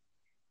logo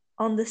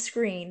on the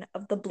screen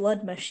of the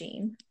blood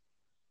machine.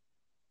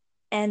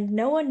 And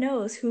no one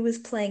knows who was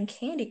playing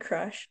Candy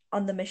Crush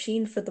on the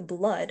machine for the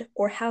blood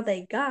or how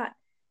they got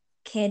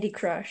Candy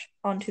Crush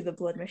onto the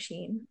blood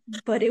machine,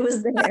 but it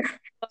was there.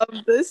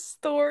 Love this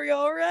story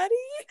already.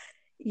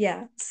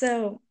 Yeah,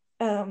 so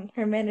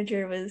her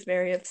manager was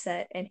very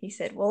upset and he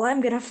said, well,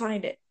 I'm gonna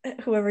find it,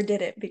 whoever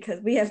did it, because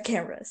we have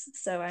cameras.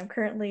 So I'm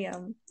currently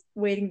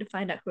waiting to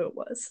find out who it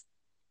was.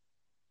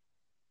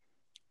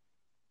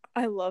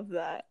 I love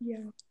that.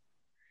 Yeah.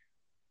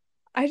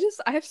 I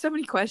have so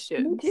many Me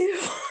questions. too.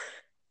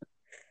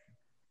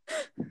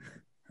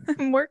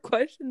 More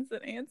questions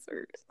than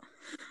answers.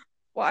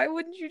 Why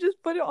wouldn't you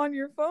just put it on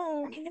your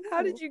phone? I know.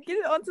 How did you get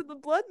it onto the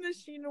blood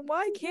machine and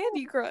why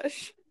Candy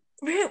Crush?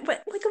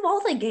 But like of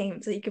all the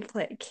games that you could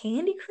play,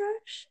 Candy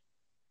Crush?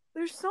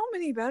 There's so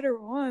many better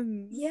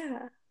ones.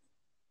 Yeah.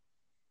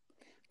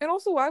 And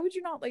also, why would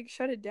you not like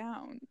shut it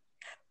down?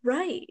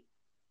 Right.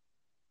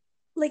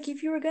 Like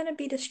if you were gonna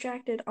be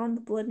distracted on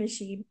the blood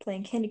machine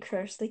playing Candy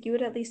Crush, like you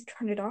would at least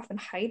turn it off and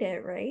hide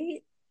it,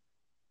 right?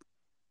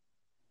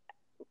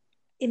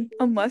 In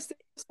Unless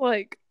it's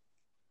like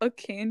a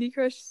Candy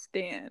Crush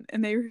stan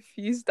and they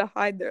refuse to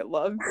hide their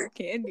love for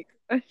Candy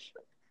Crush.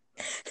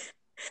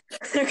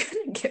 they're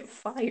gonna get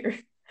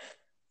fired.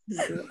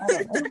 I don't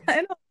know.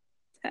 I know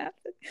what's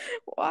happening.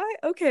 Why?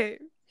 Okay.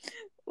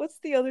 What's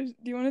the other? Do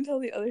you want to tell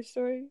the other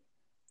story?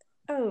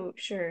 Oh,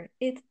 sure.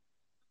 It's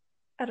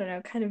I don't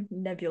know, kind of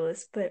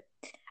nebulous, but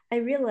I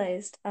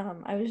realized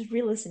I was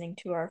re-listening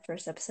to our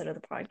first episode of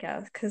the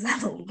podcast because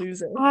I'm a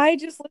loser. I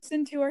just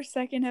listened to our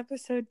second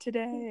episode So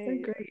today.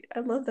 great.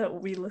 I love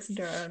that we listen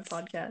to our own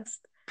podcast.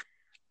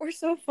 We're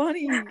so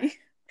funny.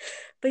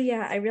 But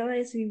yeah, I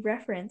realized we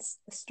referenced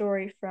a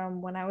story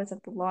from when I was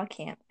at the law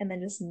camp and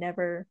then just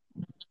never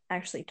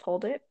actually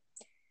told it.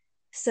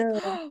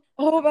 So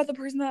Oh, about the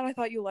person that I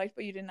thought you liked,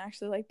 but you didn't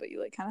actually like, but you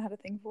like kind of had a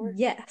thing for.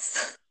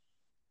 yes.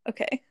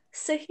 Okay.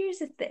 So here's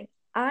the thing.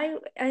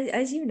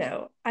 As you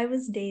know, I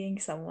was dating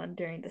someone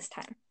during this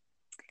time.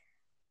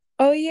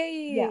 Oh yeah,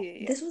 yeah, Yeah, yeah,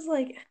 yeah, this was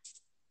like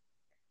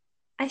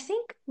I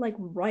think like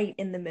right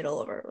in the middle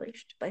of our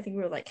relationship. I think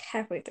we were like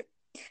halfway through.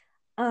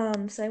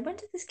 So I went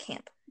to this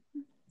camp.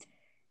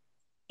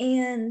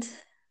 And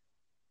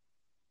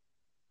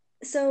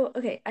so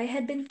okay, I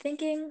had been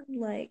thinking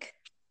like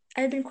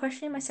I had been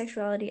questioning my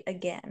sexuality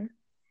again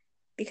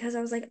because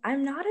I was like,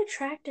 I'm not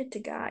attracted to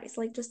guys.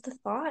 Like just the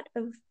thought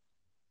of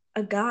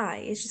a guy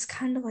is just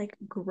kind of like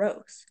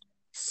gross.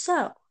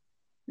 So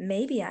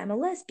maybe I'm a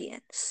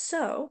lesbian.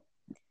 So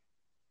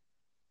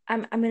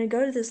I'm gonna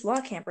go to this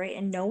law camp, right?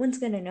 And no one's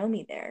gonna know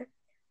me there.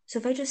 So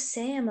if I just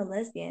say I'm a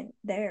lesbian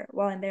there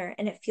while I'm there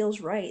and it feels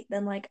right,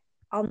 then like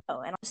I'll know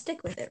and I'll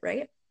stick with it,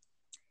 right?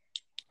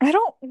 yeah. I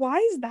don't. Why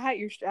is that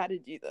your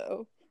strategy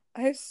though?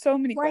 I have so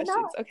many Why questions.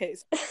 not? Okay,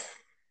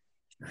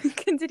 so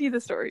continue the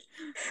story.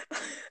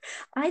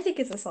 I think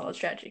it's a solid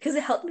strategy because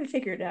it helped me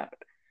figure it out.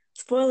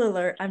 Spoiler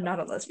alert, I'm not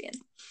a lesbian.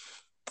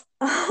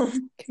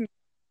 Um,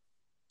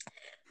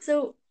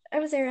 so I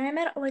was there and I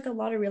met like a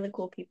lot of really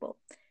cool people.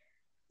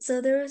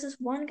 So there was this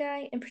one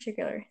guy in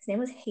particular. His name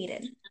was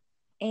Hayden,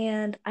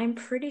 and I'm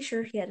pretty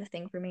sure he had a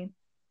thing for me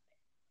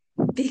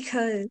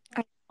because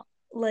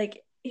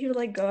like he would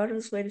like go out of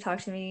his way to talk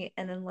to me,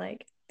 and then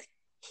like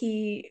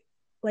he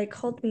like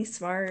called me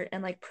smart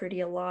and like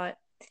pretty a lot,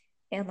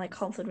 and like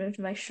complimented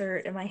my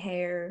shirt and my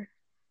hair.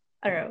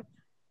 I don't know.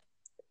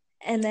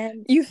 And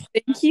then You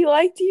think he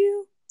liked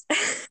you?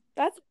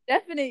 That's a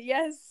definite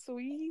yes,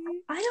 sweetie.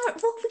 I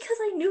don't well because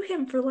I knew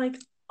him for like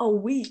a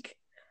week.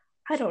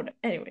 I don't know.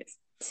 Anyways,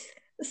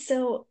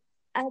 so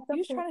at He some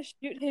was point trying to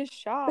shoot his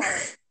shot.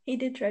 he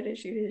did try to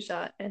shoot his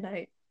shot, and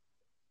I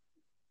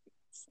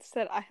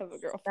Said I have a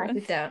backed girlfriend.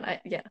 it down.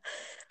 Yeah.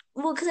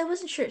 Well, because I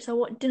wasn't sure,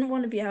 so I didn't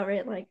want to be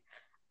outright like,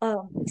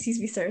 excuse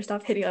me, sir,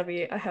 stop hitting on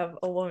me. I have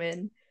a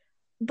woman.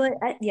 But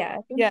yeah,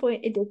 at some Yeah.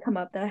 point it did come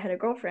up that I had a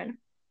girlfriend,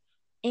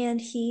 and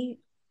he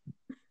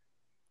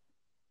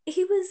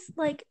was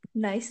like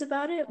nice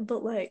about it,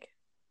 but like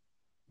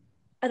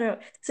I don't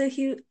know. So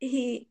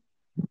he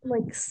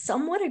like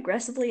somewhat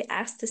aggressively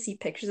asked to see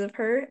pictures of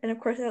her, and of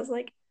course I was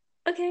like,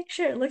 okay,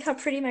 sure, look how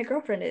pretty my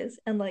girlfriend is,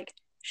 and like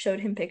showed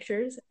him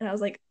pictures, and I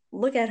was like,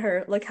 look at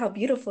her, look how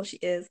beautiful she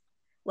is,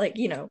 like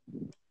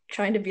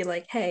trying to be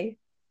like, hey,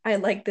 I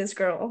like this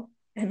girl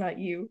and not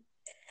you.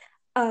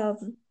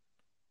 Um,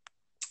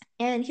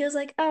 and he was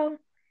like, oh,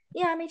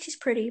 yeah, I mean she's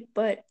pretty,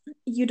 but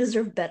you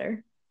deserve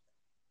better.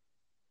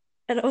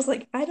 And I was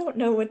like, I don't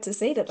know what to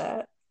say to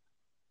that.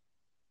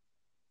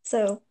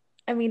 So,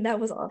 I mean, that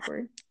was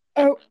awkward.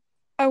 Oh,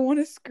 I want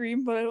to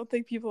scream, but I don't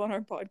think people on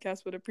our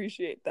podcast would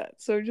appreciate that.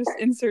 So just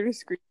insert a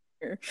scream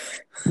here.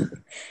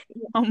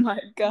 Oh my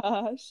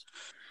gosh.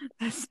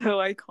 That's so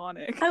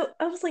iconic.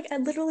 I was like, I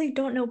literally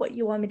don't know what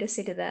you want me to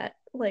say to that.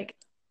 Like,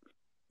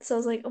 so I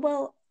was like,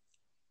 well,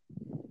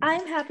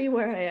 I'm happy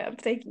where I am.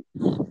 Thank you.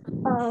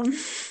 Um,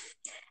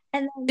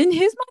 and then, In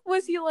his mind,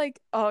 was he like,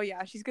 oh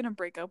yeah, she's gonna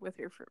break up with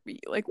her for me?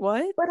 Like,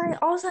 what? but I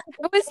also,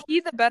 How is he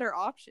the better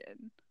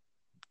option?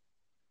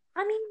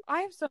 I mean,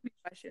 I have so many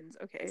questions.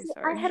 Okay, I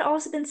sorry. had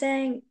also been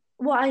saying,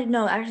 well, I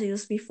know actually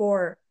this was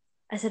before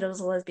I said I was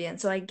a lesbian.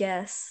 So I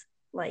guess,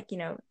 like,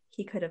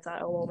 he could have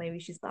thought, oh, well, maybe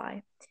she's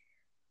bi,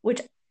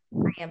 which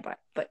I am bi,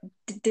 but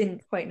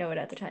didn't quite know it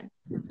at the time.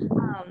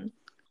 Um,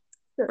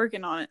 so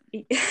Working on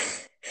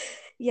it.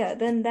 yeah,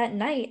 then that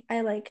night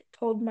I like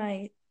told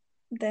my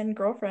then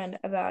girlfriend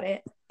about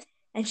it,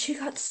 and she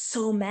got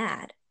so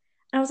mad.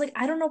 And I was like,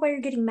 I don't know why you're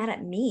getting mad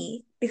at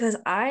me because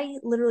I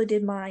literally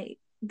did my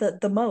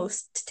the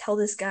most to tell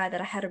this guy that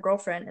I had a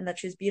girlfriend and that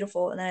she was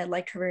beautiful and that I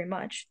liked her very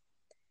much.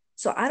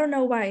 So I don't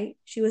know why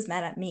she was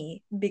mad at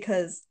me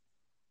because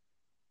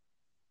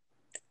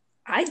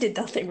I did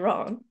nothing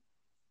wrong.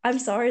 I'm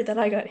sorry that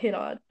I got hit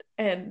on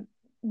and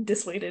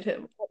dissuaded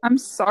him. I'm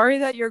sorry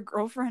that your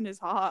girlfriend is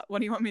hot. What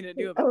do you want me to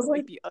do I about was it? like,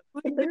 Like, be I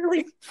ugly?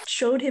 literally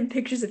showed him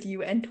pictures of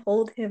you and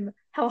told him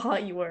how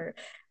hot you were.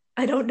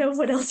 I don't know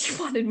what else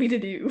you wanted me to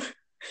do.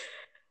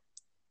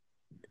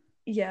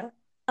 Yeah.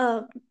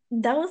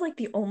 That was like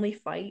the only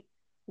fight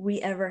we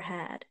ever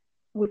had,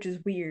 which is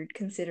weird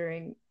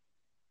considering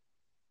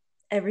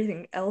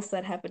everything else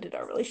that happened in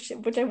our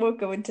relationship, which I won't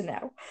go into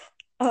now.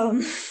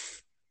 Um,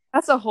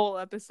 That's a whole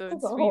episode,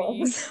 that's a whole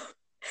sweetie. episode.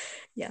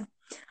 Yeah.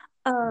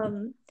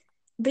 Um,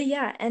 but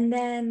yeah, and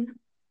then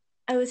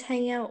I was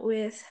hanging out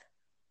with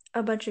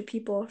a bunch of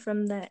people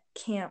from that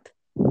camp,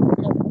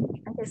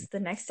 I guess the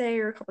next day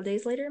or a couple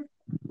days later.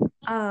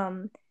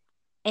 Um,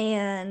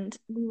 and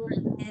we were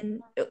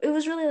it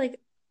was really like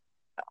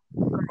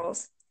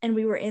girls, and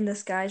we were in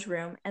this guy's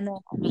room, and then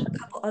a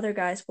couple other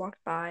guys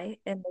walked by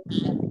and they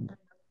said,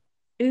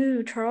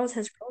 ooh, Charles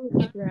has girls in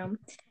his room.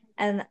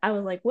 And I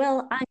was like,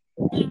 well, I'm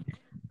gay.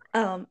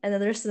 And then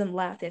the rest of them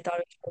laughed. They thought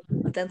it was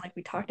funny. But then like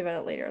we talked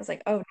about it later. I was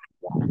like, oh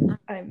yeah,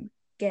 I'm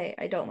gay.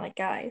 I don't like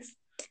guys.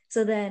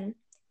 So then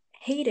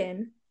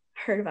Hayden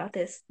heard about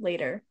this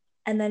later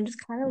and then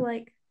just kind of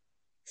like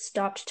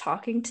stopped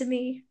talking to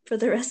me for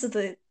the rest of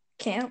the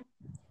camp.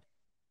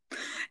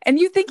 And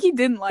you think he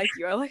didn't like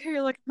you. I like how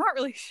you're like, I'm not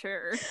really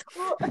sure.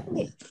 Well,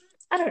 okay,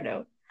 I don't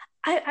know.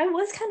 I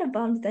was kind of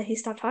bummed that he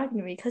stopped talking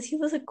to me because he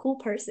was a cool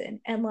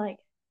person and like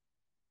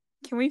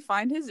Can we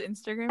find his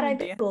Instagram had I and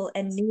been DM? cool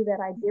and knew that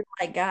I did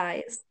like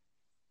guys,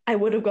 I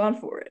would have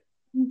gone for it.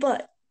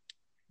 But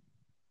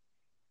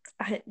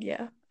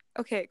yeah.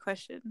 Okay,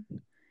 question.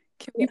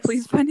 Can we Yes.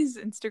 please find his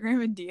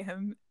Instagram and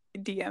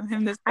DM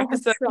him this I have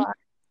episode? tried.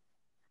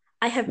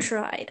 I have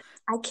tried.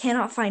 I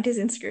cannot find his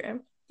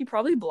Instagram. He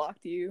probably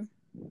blocked you.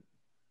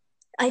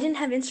 I didn't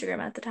have Instagram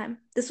at the time.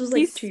 This was like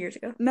He's 2 years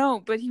ago. no,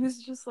 but he was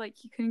just like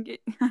he couldn't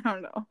get. I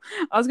don't know.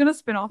 I was gonna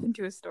spin off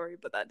into a story,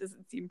 but that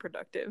doesn't seem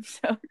productive.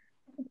 So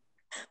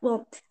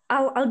Well,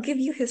 I'll give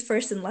you his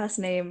first and last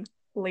name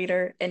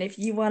later, and if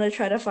you want to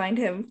try to find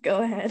him,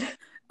 go ahead.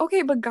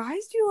 okay, but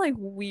guys do like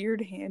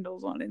weird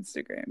handles on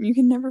Instagram. You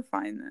can never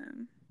find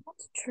them.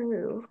 That's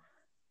true.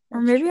 Or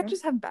That's maybe I true.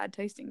 just have bad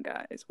taste in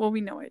guys. Well,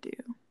 we know I do.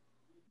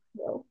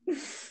 Well,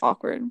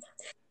 Awkward.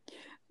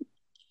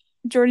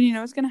 Jordan, you know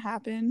what's gonna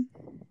happen?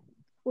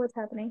 what's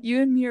happening?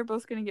 You and me are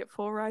both gonna get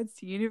full rides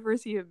to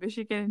University of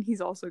Michigan, and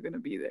he's also gonna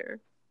be there.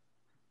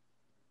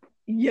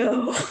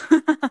 Yo,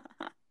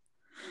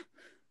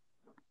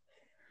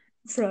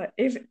 bro,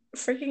 if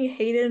freaking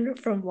Hayden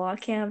from law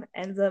camp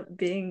ends up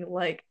being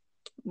like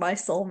my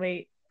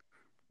soulmate,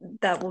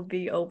 that will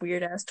be a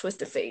weird ass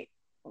twist of fate.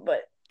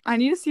 But I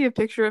need to see a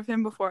picture of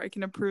him before I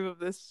can approve of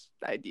this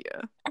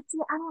idea.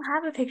 actually, I don't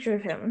have a picture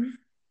of him.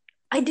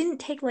 I didn't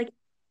take like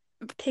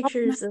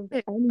pictures of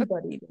Problematic. Okay.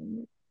 anybody.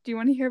 Do you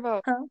want to hear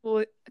about? Huh? Well,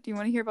 do you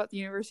want to hear about the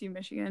University of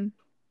Michigan?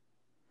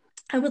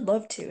 I would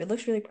love to. It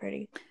looks really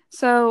pretty.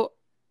 So,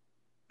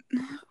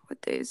 what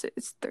day is it?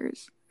 It's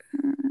Thursday.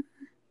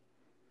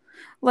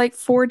 Like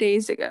 4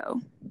 days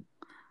ago,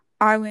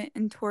 I went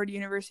and toured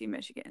University of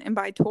Michigan, and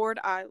by toured,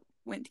 I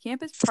went to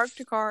campus, parked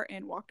a car,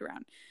 and walked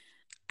around.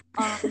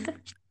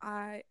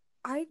 I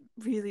I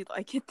really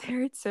like it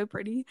there. It's so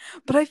pretty,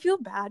 but I feel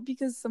bad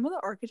because some of the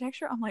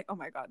architecture, I'm like, oh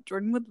my god,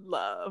 Jordan would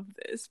love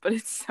this, but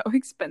it's so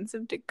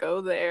expensive to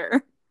go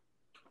there.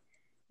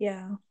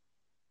 Yeah.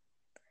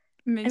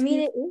 It I makes mean,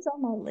 me it is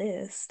on my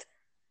list.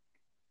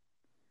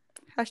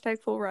 hashtag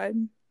full ride.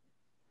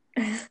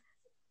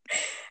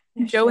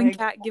 Joe and Hashtag,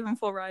 Kat give him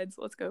full rides.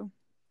 Let's go.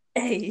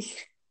 hey,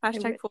 I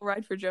Hashtag would. full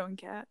ride for Joe and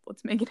Kat.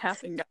 Let's make it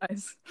happen,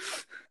 guys.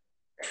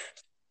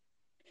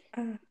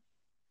 Uh,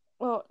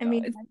 Well, I no,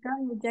 mean, I've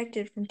gotten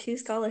rejected from 2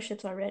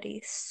 scholarships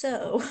already,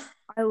 so.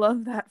 I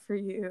love that for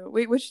you.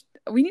 Wait, which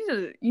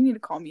you need to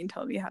call me and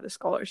tell me how to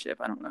scholarship.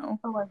 I don't know.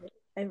 Oh, I will.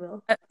 I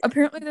will.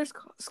 Apparently, there's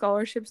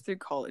scholarships through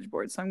College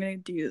Board, so I'm gonna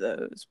do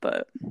those.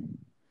 But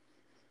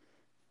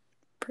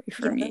pray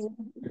for Yeah, me.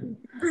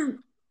 that's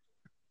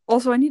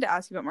Also, I need to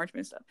ask you about March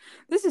Madness stuff.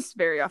 This is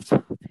very off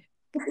topic.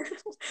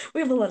 we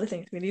have a lot of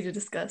things we need to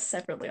discuss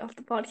separately off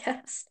the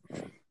podcast.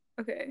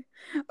 Okay,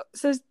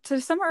 so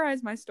to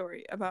summarize my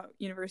story about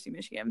University of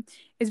Michigan,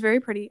 it's very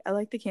pretty. I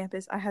like the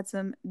campus. I had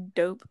some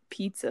dope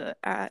pizza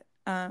at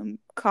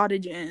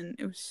Cottage Inn.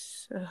 It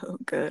was so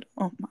good.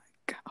 Oh my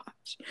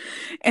gosh.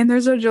 And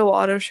there's a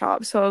gelato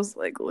shop, so I was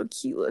like,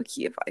 looky,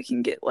 if I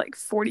can get like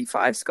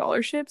 45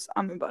 scholarships,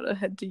 I'm about to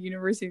head to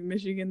University of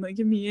Michigan. Like,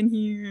 get me in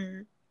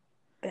here.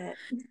 Bet.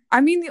 I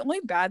mean, the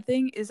only bad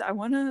thing is I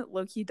want to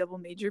low-key double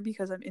major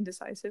because I'm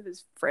indecisive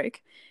as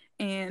frick.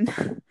 And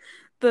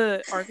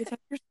the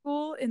architecture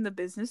school and the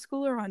business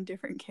school are on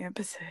different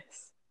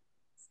campuses.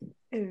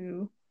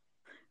 Ooh,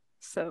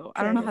 So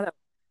I don't know fair. how that,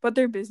 but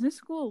their business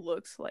school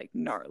looks like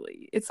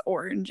gnarly. It's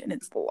orange and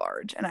it's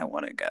large, and I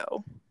want to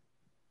go.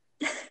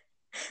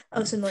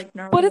 Oh, so like But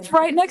gnarly it's and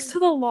right next to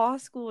the law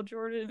school,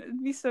 Jordan.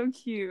 It'd be so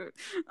cute.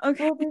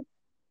 Okay. well,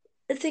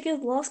 the thing is,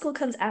 law school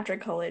comes after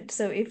college.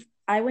 So if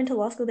I went to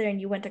law school there and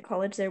you went to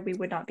college there, we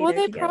would not be Well,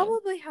 there they together.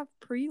 probably have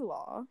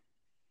pre-law.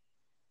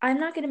 I'm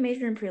not going to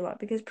major in pre-law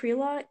because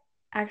pre-law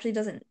actually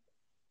doesn't,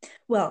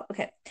 well,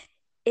 okay.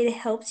 It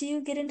helps you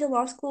get into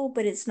law school,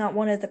 but it's not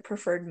one of the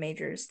preferred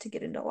majors to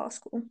get into law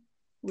school,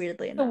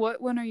 weirdly So enough.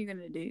 what one are you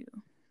gonna do?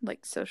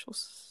 Like social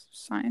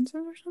sciences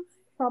or something?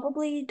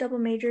 Probably double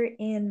major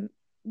in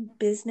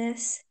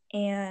business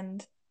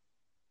and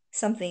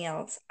something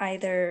else,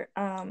 either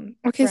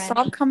Okay, French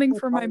stop coming or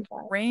for my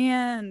poli-sci.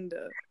 brand.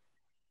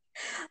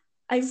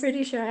 I'm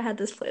pretty sure I had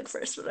this planned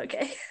first, but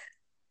okay.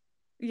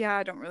 Yeah,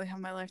 I don't really have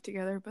my life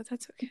together, but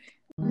that's okay.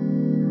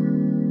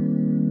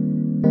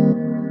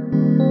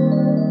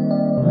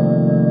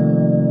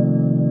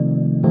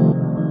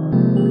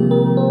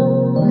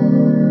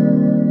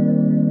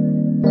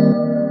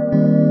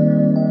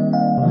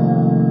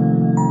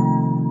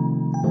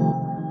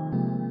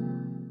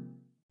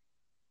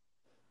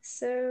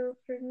 So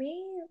for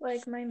me,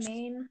 like my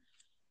main,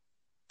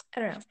 I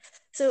don't know.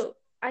 So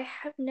I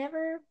have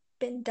never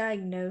been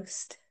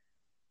diagnosed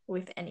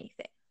with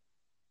anything,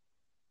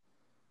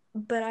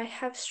 but I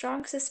have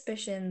strong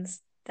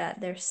suspicions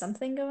that there's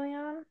something going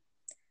on.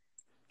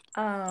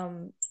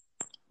 Um,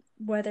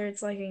 whether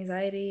it's like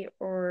anxiety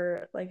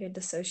or like a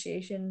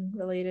dissociation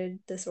related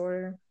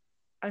disorder,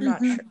 I'm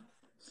not Mm-hmm. sure.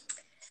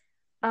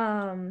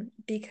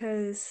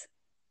 Because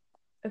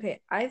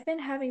okay, I've been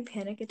having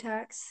panic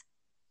attacks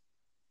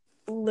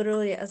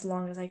literally as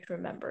long as I can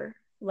remember.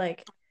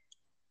 Like,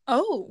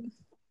 Oh,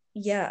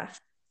 yeah.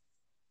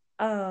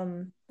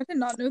 Um, I did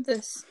not know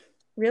this.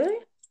 really?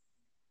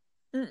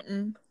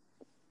 Mm-mm.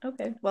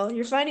 Okay. Well,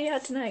 you're finding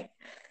out tonight.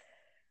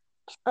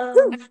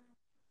 Whew.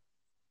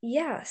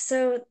 Yeah,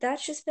 so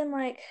that's just been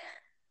like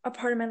a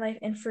part of my life,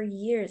 and for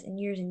years and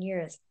years and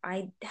years,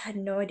 I had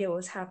no idea what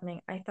was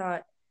happening. I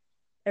thought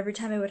every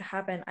time it would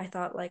happen, I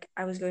thought like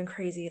I was going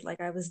crazy,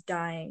 like I was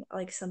dying,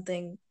 like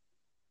something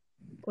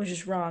was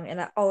just wrong,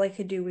 and all I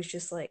could do was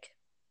just like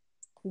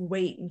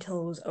wait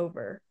until it was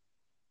over.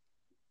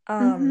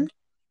 Mm-hmm. Um,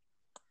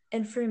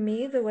 and for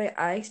me, the way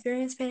I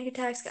experience panic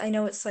attacks, I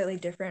know it's slightly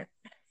different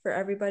for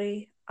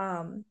everybody.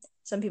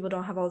 Some people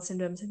don't have all the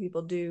symptoms, some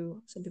people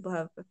do, some people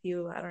have a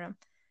few, I don't know.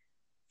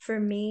 For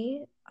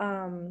me,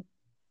 a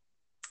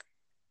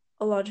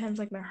lot of times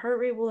like my heart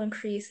rate will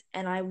increase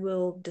and I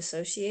will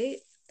dissociate,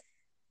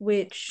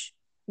 which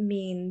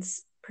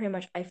means pretty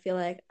much I feel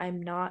like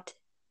I'm not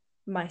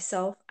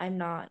myself. I'm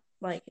not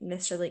like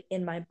necessarily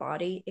in my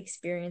body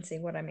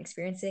experiencing what I'm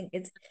experiencing.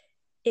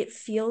 it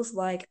feels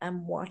like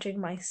I'm watching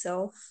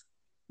myself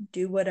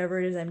do whatever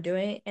it is I'm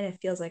doing, and it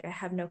feels like I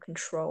have no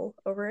control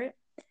over it.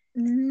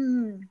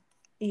 Mm.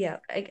 Yeah,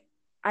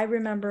 I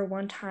remember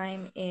one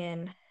time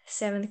in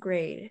seventh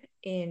grade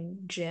in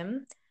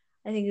gym,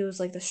 I think it was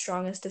like the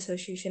strongest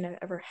dissociation I've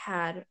ever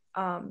had.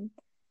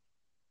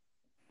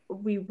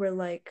 We were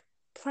like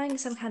playing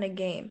some kind of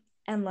game,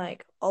 and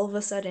like all of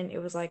a sudden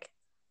it was like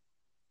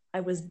I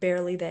was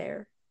barely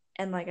there,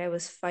 and like I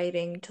was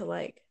fighting to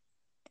like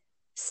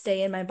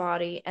stay in my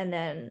body, and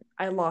then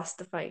I lost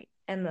the fight,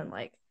 and then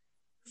like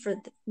for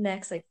the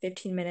next like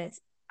 15 minutes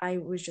I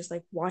was just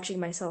like watching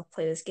myself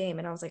play this game,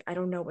 and I was like I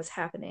don't know what's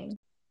happening.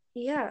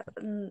 Yeah,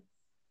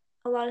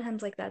 a lot of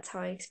times like that's how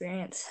I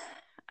experience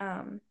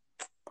um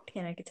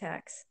panic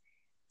attacks.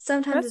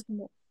 Sometimes That's it's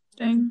more.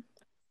 Mhm. interesting.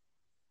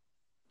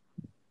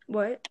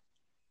 What?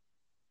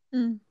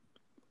 Mm.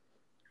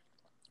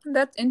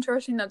 That's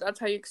interesting that that's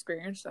how you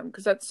experience them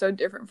because that's so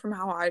different from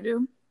how I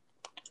do.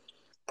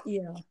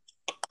 Yeah.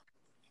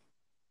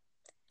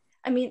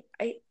 I mean,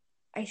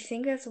 I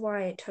think that's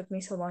why it took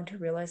me so long to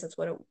realize that's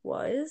what it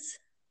was,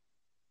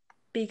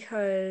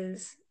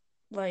 because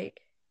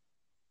like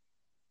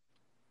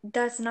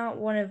that's not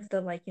one of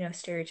the like,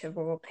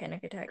 stereotypical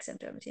panic attack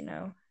symptoms. Like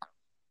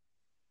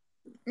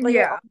I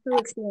Yeah. also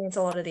experience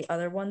a lot of the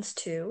other ones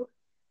too,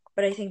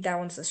 but I think that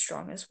one's the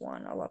strongest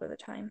one a lot of the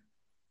time.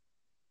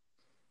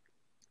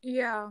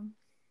 Yeah.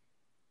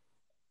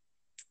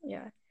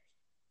 Yeah.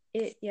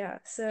 Yeah,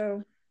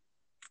 so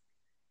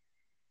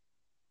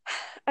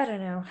I don't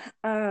know.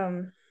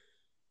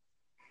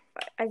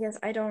 I guess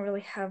I don't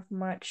really have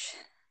much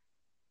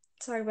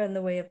to talk about in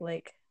the way of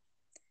like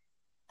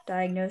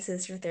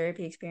diagnosis or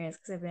therapy experience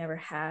because I've never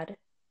had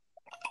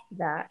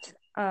that.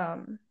 I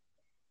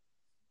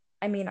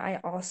mean, I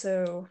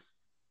also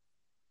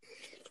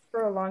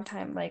for a long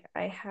time like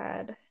I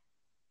had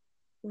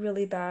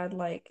really bad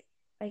like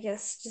I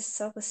guess just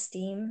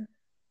self-esteem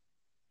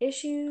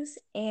issues,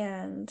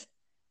 and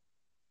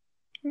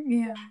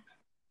Yeah.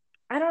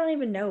 I don't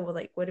even know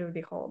like what it would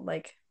be called,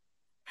 like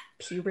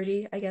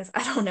puberty, I guess.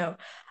 I don't know.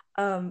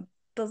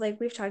 But like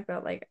we've talked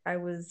about, like I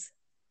was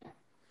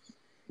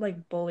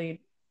like bullied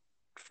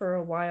for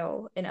a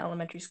while in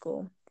elementary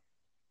school.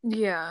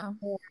 Yeah.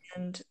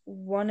 And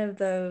one of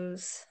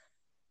those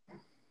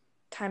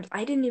times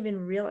I didn't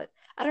even realize,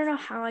 I don't know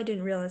how I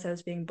didn't realize I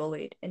was being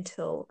bullied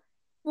until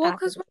Well, after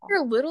because the when fact.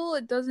 you're little,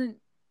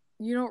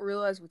 you don't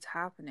realize what's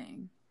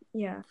happening.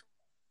 Yeah.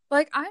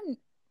 Like, I'm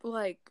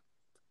like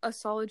a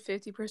solid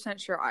 50%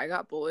 sure I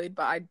got bullied,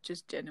 but I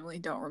just genuinely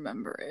don't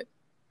remember it.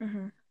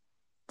 Hmm.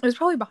 It was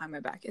probably behind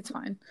my back. It's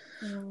fine.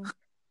 Yeah.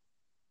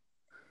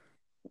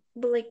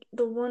 But like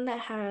the one that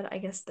had, I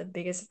guess, the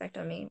biggest effect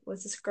on me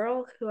was this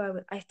girl who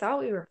I thought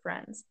we were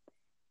friends.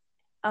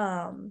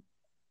 Um,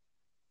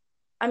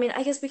 I mean,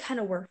 I guess we kind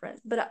of were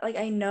friends, but like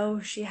I know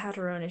she had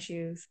her own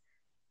issues,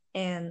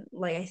 and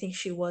like I think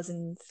she was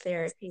in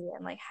therapy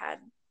and like had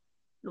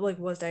like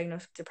was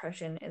diagnosed with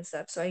depression and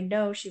stuff. So I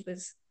know she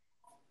was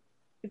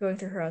going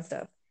through her own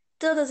stuff.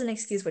 Still doesn't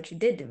excuse what she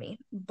did to me,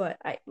 but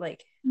I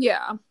like,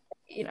 Yeah.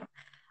 you know.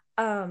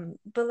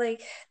 But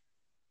like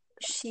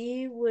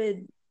she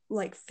would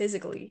like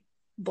physically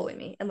bully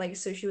me, and like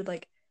so she would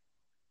like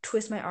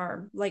twist my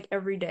arm like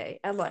every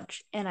day at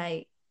lunch, and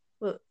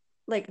well,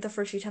 like the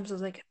first few times I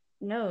was like,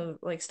 no,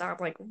 like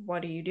stop, like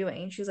what are you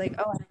doing? And she was like,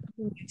 oh, I'm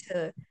helping you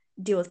to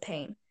deal with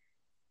pain.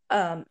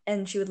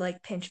 And she would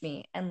like pinch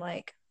me and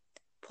like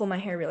pull my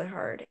hair really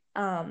hard.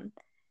 And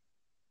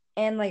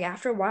like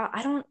after a while,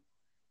 I don't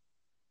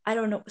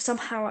know,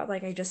 somehow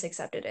like I just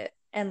accepted it,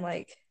 and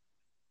like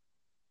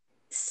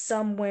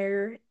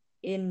somewhere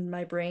in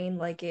my brain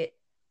like it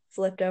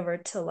flipped over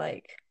to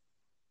like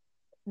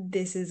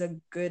this is a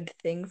good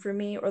thing for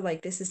me, or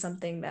like this is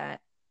something that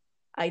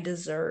I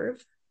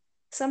deserve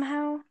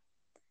somehow,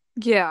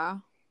 Yeah.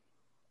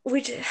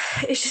 which is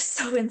just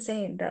so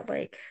insane that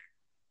like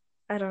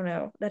I don't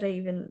know that I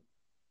even.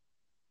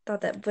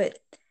 thought that, but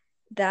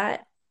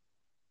that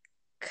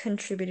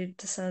contributed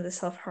to some of the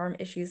self-harm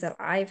issues that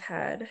I've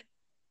had,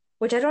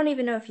 which I don't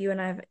even know if you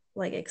and I've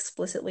like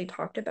explicitly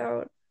talked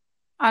about.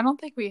 I don't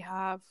think we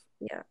have.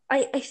 Yeah.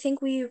 I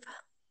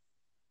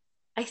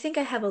think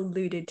I have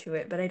alluded to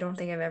it, but I don't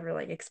think I've ever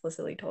like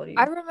explicitly told I you.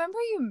 remember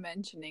you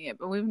mentioning it,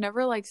 but we've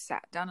never like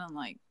sat down and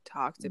like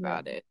talked Yeah.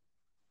 about it.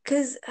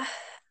 Because,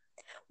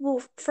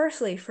 well,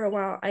 firstly, for a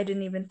while, I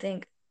didn't even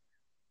think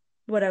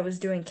what I was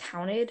doing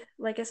counted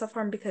like as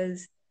self-harm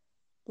because,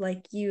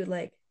 like,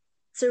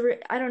 so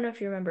I don't know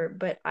if you remember,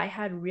 but I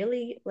had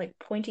really like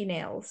pointy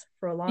nails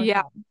for a long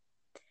Yeah, time.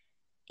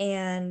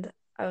 And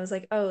I was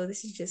like, oh,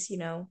 this is just,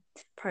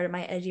 part of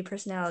my edgy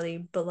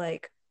personality. But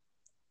like,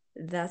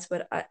 that's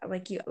what I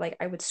like,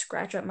 I would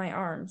scratch up my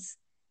arms.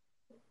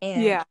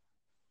 And yeah,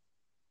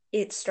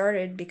 it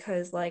started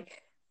because,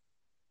 like,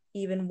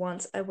 even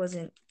once I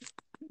wasn't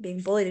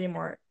being bullied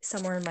anymore,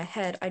 somewhere in my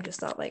head, I just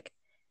thought, like,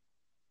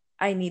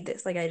 I need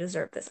this. Like, I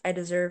deserve this. I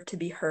deserve to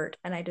be hurt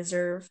and I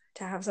deserve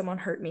to have someone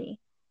hurt me.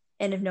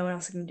 And if no one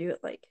else can do it,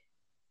 like,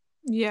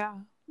 yeah.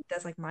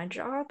 that's like my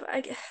job.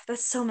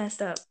 That's so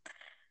messed up.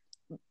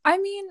 I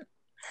mean,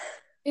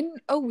 in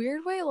a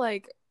weird way,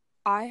 like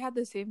I had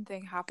the same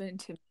thing happen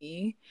to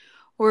me,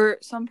 where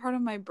some part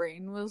of my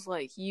brain was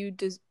like, you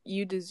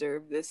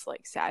deserve this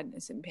like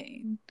sadness and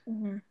pain,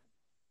 Hmm.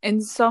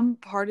 and some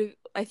part of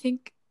I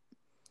think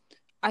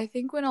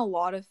when a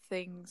lot of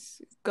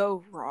things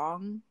go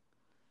wrong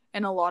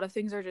and a lot of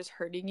things are just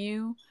hurting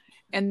you,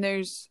 and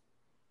there's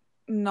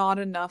not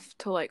enough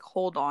to like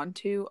hold on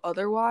to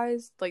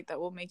otherwise, like that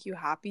will make you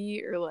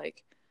happy or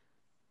like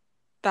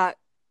that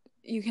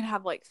you can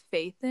have like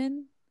faith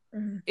in,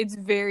 Hmm. it's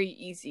very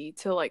easy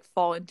to like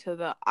fall into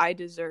the I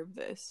deserve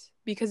this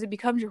because it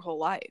becomes your whole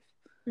life.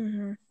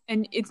 Hmm.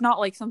 And it's not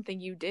like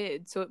something you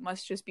did, so it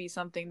must just be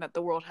something that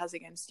the world has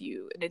against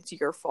you and it's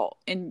your fault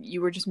and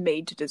you were just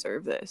made to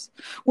deserve this,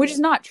 which Yeah, is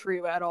not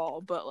true at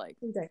all, but like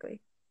exactly.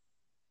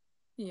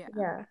 yeah.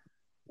 Yeah.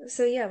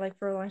 So yeah, like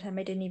for a long time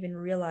I didn't even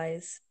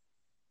realize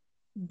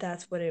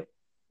that's what it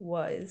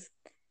was.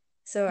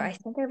 So I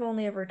think I've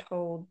only ever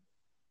told,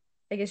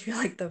 I guess you're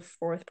like the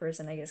fourth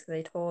person, I guess, because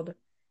I told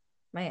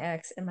my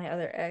ex and my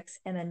other ex,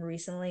 and then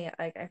recently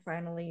I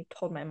finally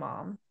told my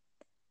mom.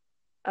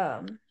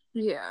 Um,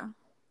 Yeah.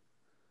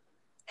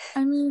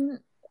 I mean,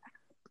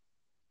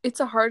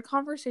 it's a hard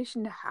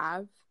conversation to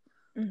have,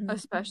 mhm.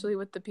 especially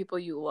with the people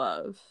you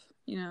love,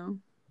 you know.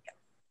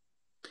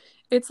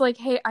 It's like,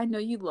 hey, I know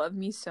you love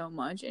me so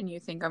much and you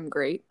think I'm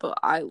great, but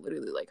I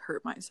literally like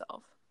hurt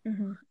myself.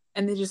 Mhm.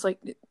 And they just like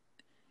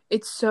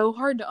it's so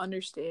hard to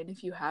understand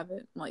if you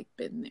haven't like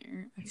been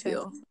there, I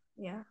feel. Exactly.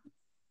 Yeah.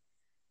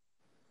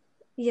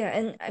 Yeah,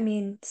 and I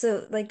mean,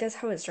 so like that's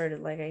how it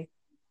started. Like I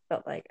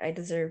felt like I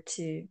deserved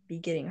to be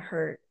getting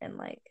hurt, and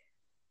like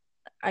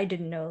I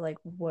didn't know like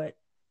what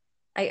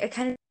I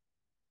kind of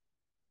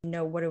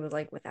know what it was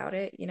like without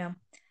it. Yeah.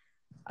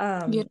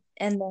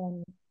 And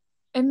then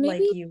And like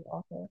maybe you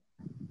also,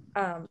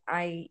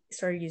 I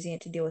started using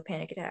it to deal with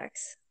panic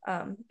attacks.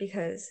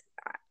 Because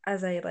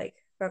as I like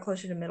got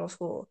closer to middle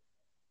school,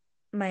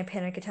 my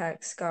panic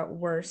attacks got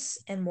worse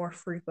and more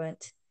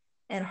frequent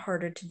and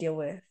harder to deal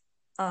with.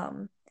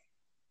 Um,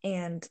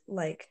 and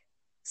like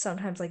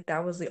sometimes like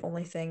that was the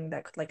only thing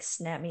that could like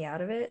snap me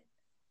out of it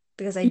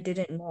because I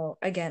didn't know,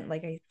 again,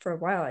 like for a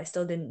while I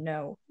still didn't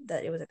know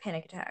that it was a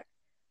panic attack,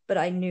 but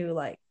I knew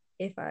like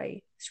if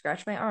I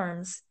scratched my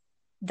arms,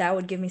 that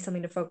would give me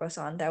something to focus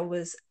on. That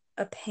was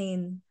a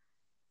pain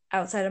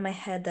outside of my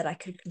head that I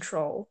could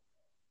control,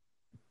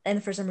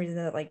 and for some reason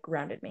that like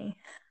grounded me.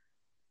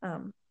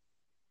 um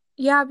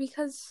yeah,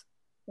 because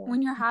yeah.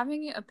 when you're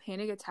having a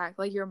panic attack,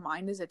 like your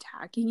mind is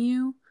attacking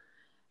you.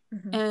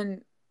 Hmm.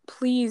 And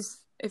please,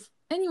 if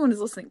anyone is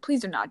listening,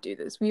 please do not do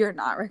this. We are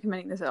not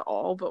recommending this at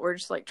all, but we're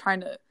just like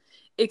trying to Right.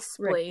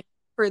 explain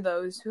for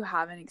those who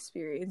haven't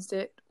experienced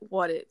it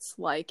what it's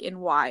like and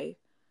why,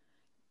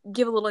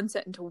 give a little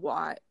insight to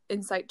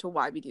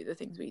why we do the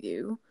things we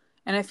do.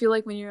 And I feel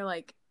like when you're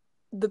like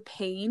the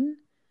pain,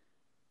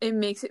 it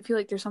makes it feel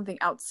like there's something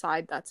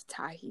outside that's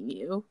attacking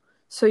you.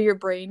 So your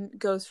brain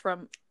goes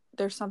from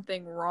there's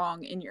something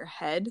wrong in your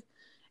head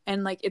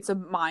and like it's a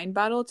mind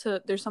battle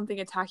to there's something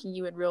attacking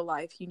you in real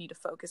life. You need to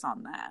focus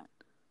on that.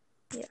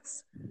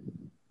 Yes.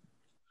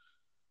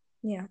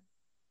 Yeah.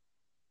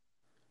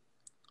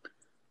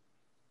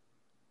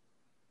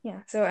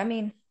 Yeah, so I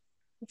mean,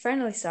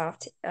 finally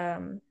stopped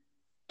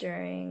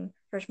during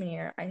freshman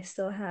year. I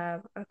still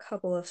have a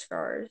couple of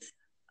scars.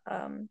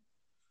 Um,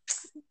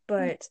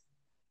 but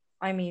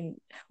I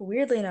mean,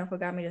 weirdly enough, what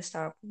got me to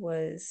stop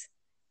was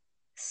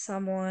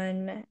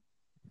someone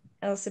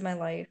else in my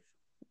life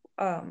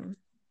um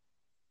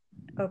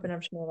opened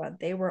up to me about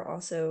they were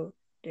also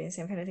doing the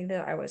same kind of thing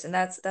that I was. And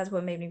that's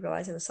what made me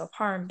realize it was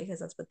self-harm because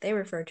that's what they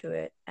refer to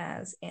it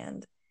as,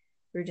 and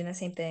we were doing the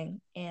same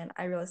thing. And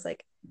I realized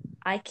like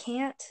I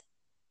can't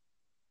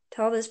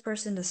tell this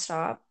person to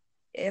stop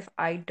if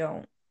I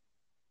don't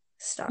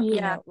stop,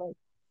 Yeah. like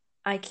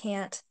I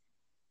can't,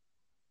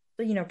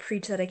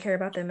 preach that I care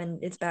about them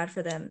and it's bad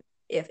for them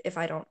if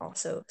I don't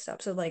also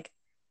stop. So like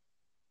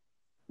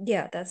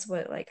yeah, that's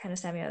what like kind of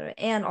snapped me out of it.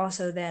 And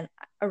also then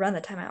around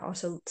that time I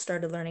also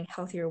started learning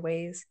healthier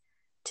ways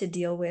to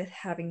deal with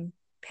having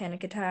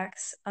panic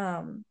attacks.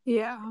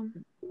 Yeah.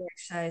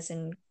 Exercise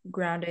and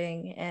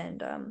grounding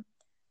and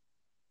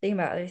thinking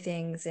about other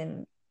things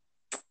and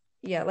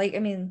yeah, like I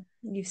mean,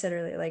 you said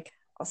earlier, like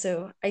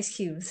also ice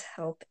cubes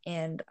help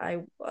and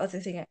I other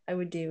thing I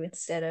would do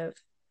instead of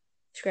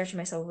scratching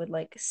myself would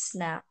like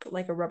snap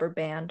like a rubber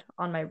band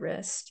on my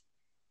wrist,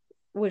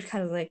 which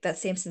kind of like that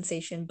same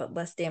sensation but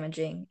less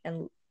damaging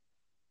and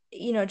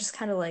just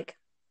kind of like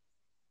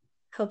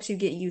helps you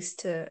get used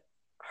to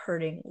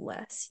hurting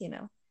less.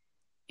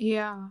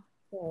 Yeah.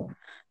 Oh.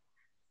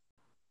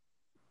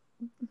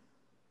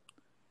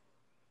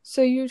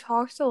 So you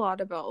talked a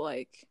lot about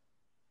like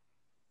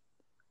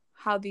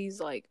how these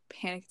like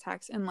panic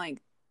attacks and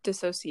like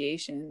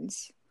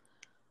dissociations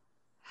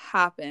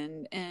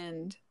happened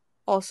and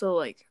also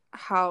like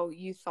how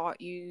you thought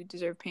you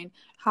deserved pain.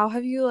 How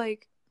have you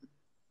like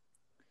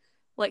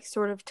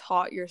sort of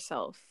taught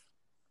yourself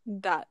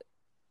that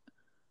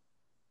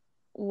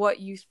what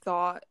you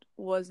thought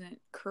wasn't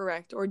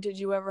correct, or did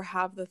you ever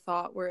have the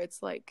thought where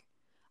it's like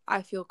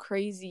I feel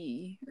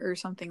crazy or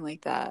something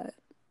like that?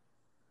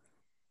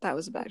 That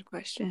was a bad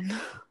question.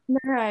 No,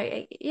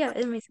 yeah,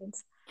 it makes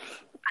sense.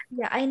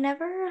 Yeah, I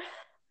never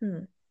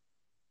hmm.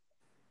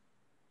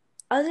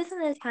 Other than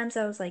the times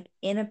I was like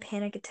in a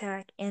panic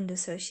attack and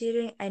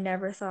dissociating, I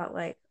never thought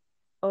like,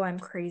 oh, I'm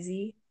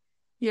crazy.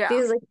 Yeah.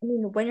 Because like I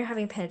mean, when you're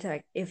having a panic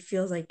attack, it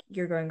feels like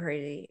you're going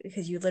crazy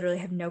because you literally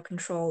have no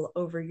control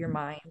over your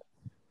mind.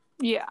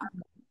 Yeah.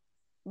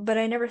 But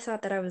I never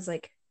thought that I was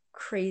like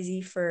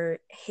crazy for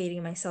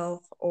hating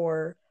myself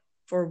or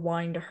for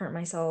wanting to hurt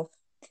myself.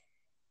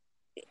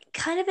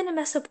 Kind of in a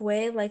messed up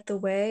way, like the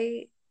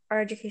way our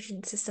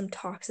education system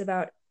talks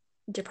about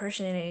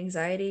depression and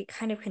anxiety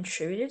kind of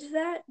contributed to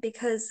that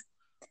because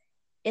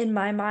in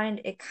my mind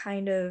it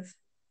kind of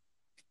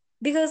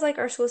because like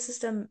our school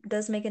system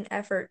does make an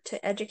effort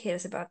to educate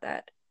us about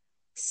that.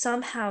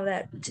 Somehow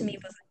that to me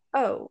was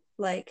like, oh,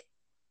 like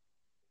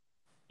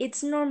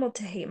it's normal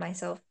to hate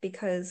myself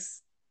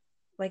because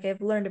like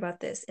I've learned about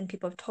this and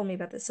people have told me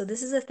about this. So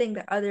this is a thing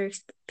that other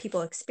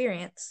people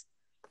experience.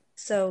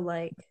 So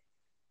like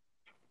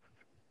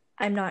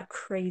I'm not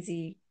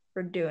crazy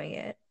for doing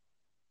it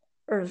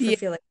or for Yeah.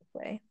 feeling this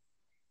way.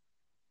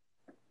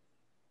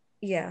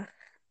 Yeah.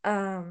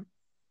 Um,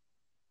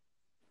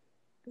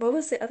 what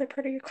was the other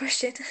part of your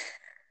question?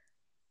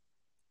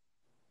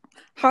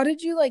 How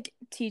did you like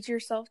teach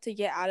yourself to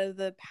get out of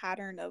the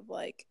pattern of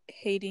like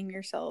hating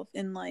yourself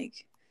and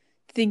like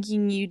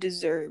thinking you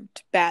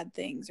deserved bad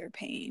things or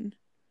pain?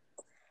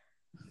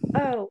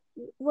 Oh,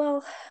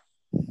 well,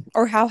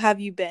 Or how have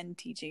you been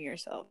teaching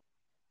yourself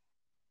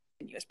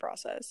in this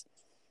process?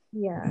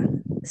 yeah.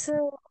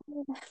 So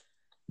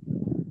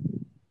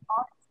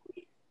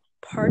honestly,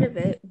 part of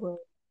it was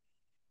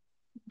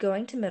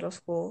going to middle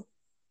school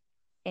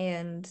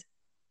and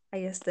I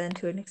guess then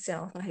to an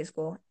extent also high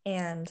school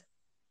and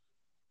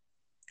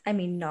I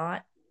mean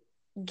not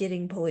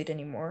getting bullied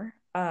anymore.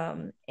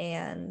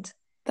 And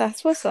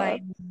That's what's up.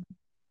 find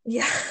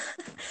yeah.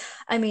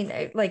 I mean,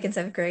 like in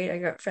seventh grade,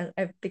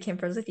 I became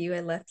friends with you. I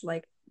left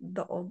like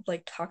the old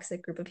like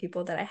toxic group of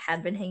people that I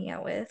had been hanging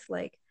out with.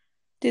 Like,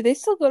 Do they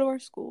still go to our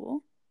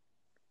school?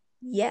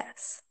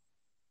 yes.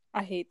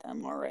 I hate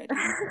them already.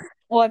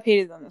 Well, I've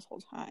hated them this whole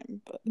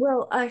time, but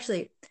Well,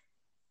 actually,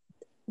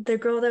 the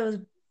girl that was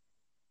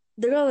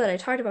the girl that I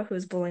talked about who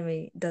was bullying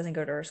me doesn't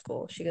go to our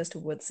school. She goes to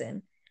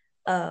Woodson.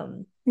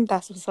 Um,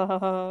 that's what's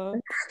up.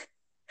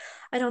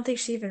 I don't think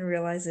she even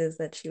realizes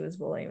that she was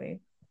bullying me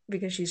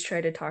because she's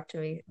tried to talk to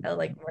me at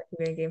like marketing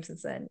video games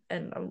since then.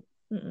 And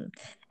mm-mm.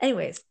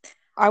 Anyways,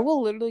 I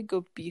will literally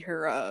go beat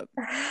her up.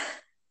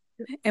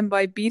 And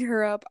by beat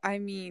her up, I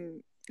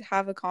mean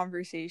have a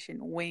conversation.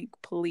 Wink,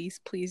 police,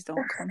 please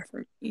don't come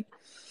for me.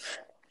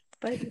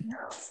 but you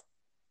know,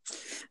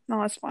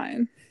 No, it's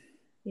fine.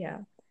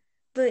 yeah.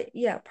 But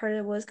yeah, part of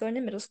it was going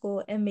to middle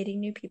school and meeting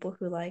new people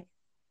who like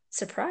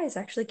surprise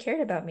actually cared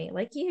about me,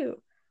 like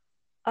you.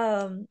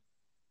 Um,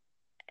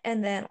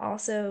 and then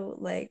also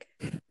like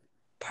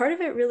part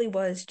of it really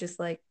was just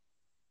like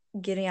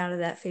getting out of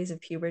that phase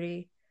of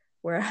puberty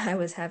where I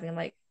was having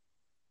like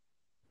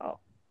oh,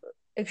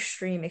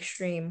 extreme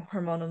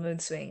hormonal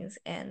mood swings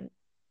and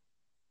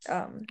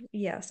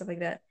yeah, stuff like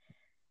that.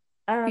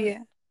 Um Yeah.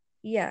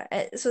 yeah,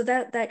 so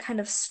that kind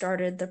of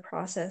started the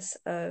process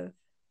of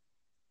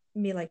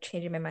me like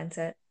changing my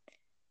mindset.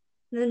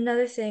 And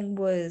another thing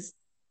was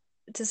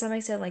to some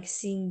extent like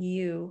seeing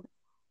you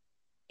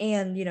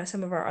and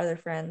some of our other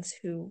friends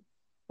who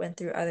went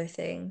through other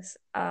things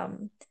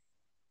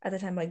at the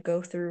time like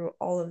go through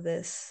all of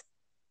this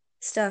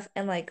stuff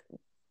and like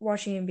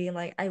watching and being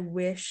like I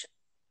wish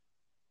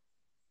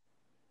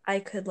I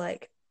could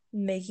like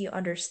make you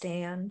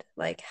understand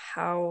like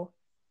how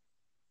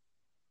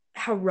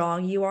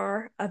wrong you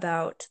are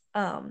about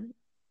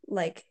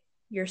like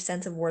your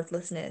sense of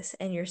worthlessness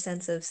and your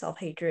sense of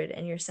self-hatred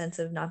and your sense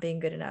of not being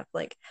good enough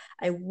like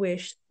I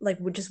wish like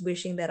just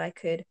wishing that I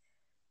could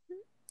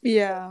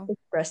Yeah.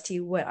 express to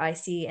you what I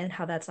see and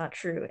how that's not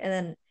true. And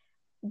then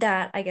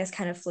that, I guess,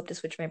 kind of flipped a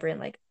switch in my brain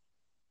like,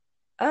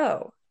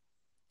 oh,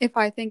 If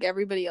I think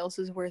everybody else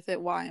is worth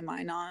it, why am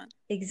I not?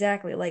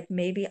 exactly. Like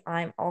maybe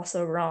I'm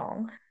also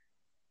wrong.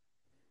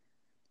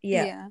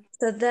 Yeah. Yeah.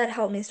 So that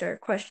helped me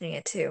start questioning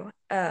it too.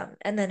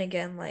 And then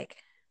again, like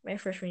my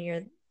freshman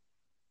year,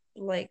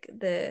 like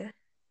the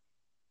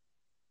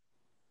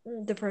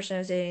person I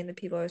was dating, the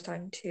people I was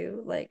talking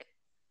to, like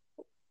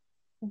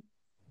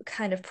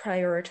kind of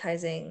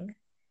prioritizing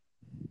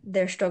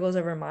their struggles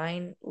over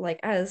mine, like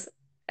as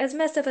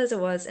messed up as it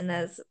was, and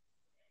as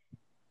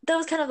that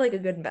was kind of like a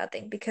good and bad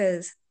thing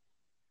because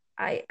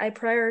I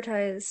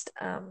prioritized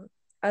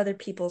other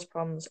people's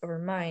problems over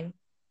mine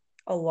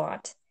a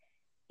lot.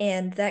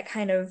 And that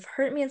kind of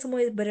hurt me in some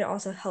ways, but it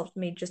also helped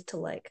me just to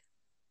like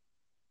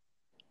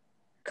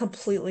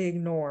completely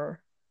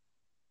ignore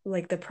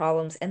like the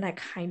problems, and that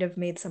kind of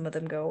made some of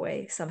them go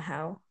away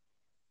somehow.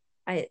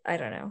 I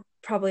don't know.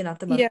 Probably not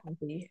the most Yeah.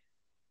 healthy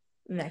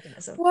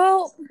mechanism.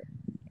 Well,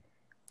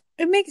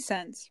 it makes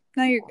sense.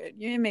 Now you're good.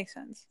 Yeah, it makes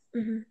sense.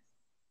 Hmm.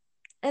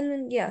 And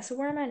then yeah, so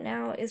where I'm at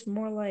now is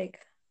more like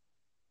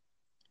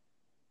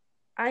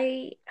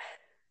I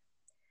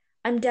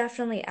I'm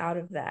definitely out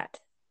of that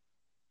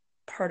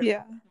part of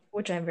Yeah.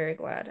 which I'm very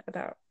glad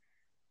about.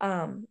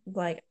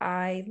 Like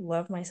I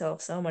love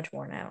myself so much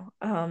more now.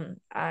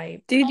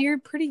 I Dude, you're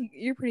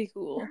pretty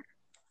cool.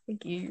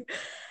 thank you.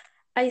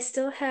 I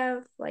still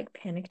have like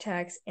panic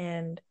attacks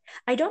and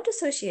I don't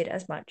dissociate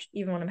as much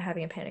even when I'm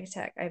having a panic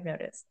attack, I've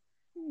noticed.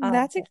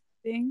 That's But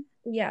exciting.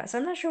 yeah, so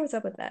I'm not sure what's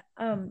up with that.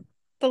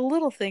 The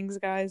little things,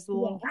 guys, the Yeah.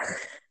 little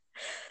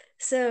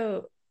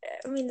So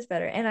I mean it's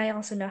better. And I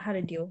also know how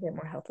to deal with it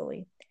more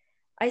healthily.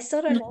 I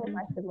still don't know if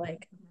I Mhm. should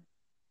like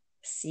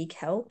seek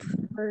help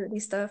for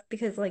these stuff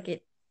because like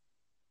it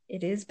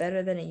is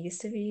better than it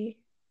used to be.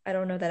 I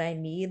don't know that I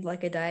need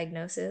like a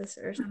diagnosis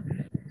or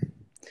something.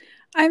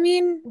 I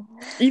mean,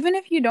 even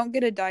if you don't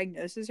get a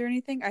diagnosis or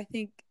anything, I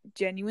think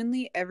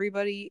genuinely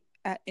everybody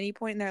at any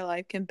point in their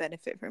life can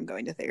benefit from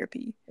going to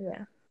therapy.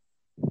 Yeah.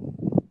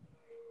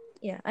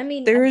 Yeah. I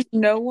mean, There is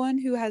no one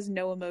who has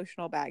no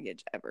emotional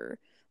baggage ever.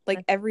 Like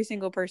like, every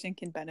single person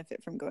can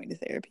benefit from going to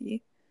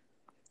therapy.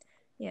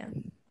 yeah.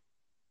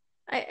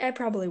 I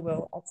probably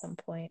will at some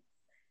point.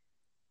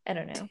 I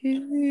don't know.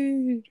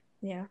 Dude.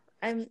 Yeah.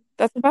 I'm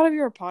That's about if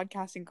you were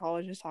podcasting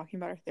college just talking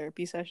about our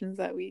therapy sessions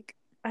that week.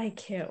 I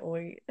can't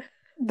wait.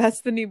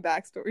 That's the new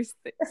backstory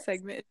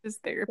segment. It's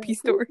just therapy Here's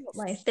what stories.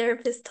 my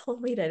therapist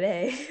told me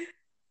today.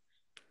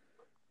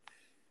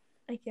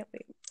 I can't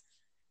wait.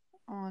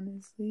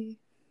 Honestly.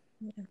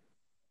 Yeah.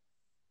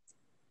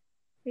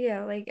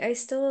 Yeah, like I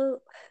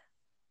still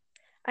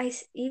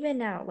even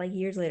now, like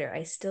years later,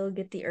 I still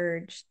get the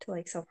urge to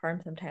like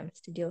self-harm sometimes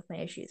to deal with my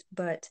issues,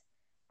 but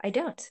I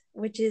don't,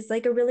 which is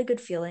like a really good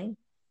feeling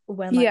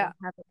when like Yeah.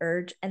 I have an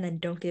urge and then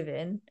don't give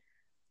in.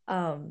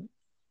 Um,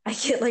 I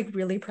get like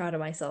really proud of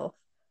myself.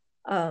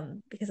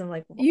 Because I'm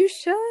like, You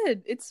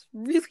should. It's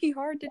really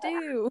hard to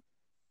do.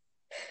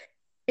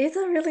 it's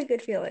a really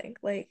good feeling,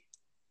 like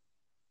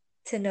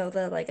to know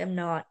that like I'm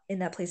not in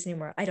that place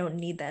anymore. I don't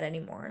need that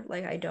anymore.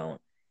 Like I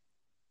don't.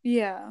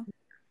 Yeah.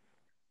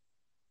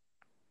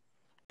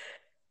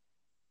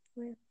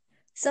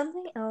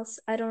 Something else,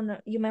 I don't know,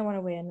 you might want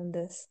to weigh in on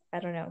this. I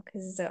don't know,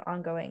 because it's an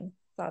ongoing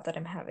thought that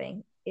I'm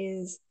having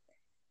is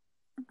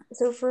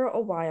so for a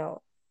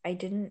while I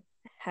didn't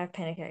have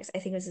panic attacks. I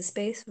think it was a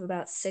space of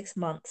about 6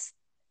 months,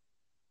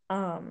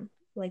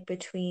 like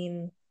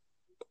between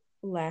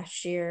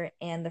last year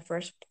and the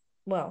first,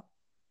 well,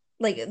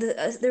 like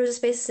there was a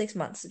space of 6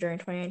 months during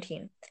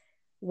 2019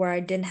 where I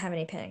didn't have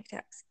any panic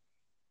attacks.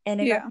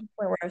 And it got Yeah. to the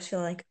point where I was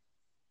feeling like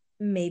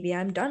maybe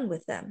I'm done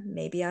with them.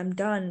 Maybe I'm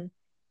done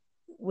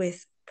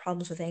with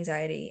problems with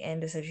anxiety and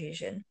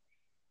dissociation.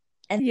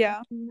 And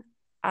Yeah. then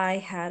I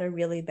had a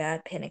really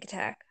bad panic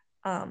attack.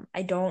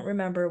 I don't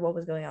remember what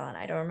was going on.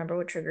 I don't remember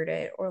what triggered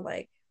it or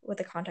like what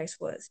the context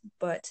was,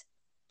 but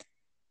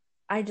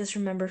I just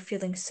remember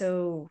feeling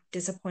so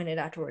disappointed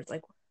afterwards.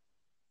 Like,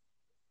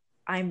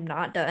 I'm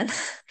not done.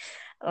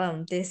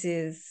 This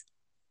is,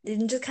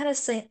 it just kind of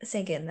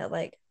sank in that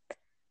like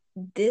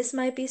this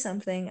might be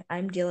something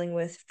I'm dealing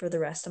with for the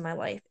rest of my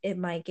life. It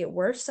might get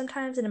worse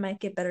sometimes and it might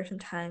get better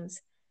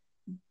sometimes,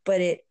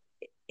 but it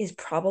is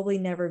probably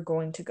never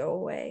going to go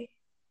away.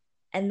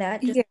 And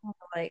that just Yeah. kind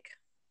of like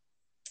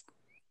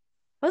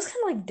I was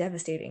kind of like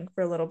devastating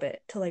for a little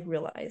bit to like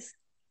realize.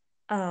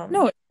 No,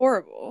 Um, it's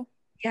horrible.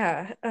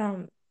 yeah,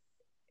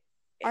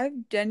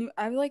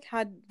 I've like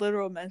had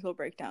literal mental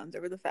breakdowns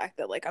over the fact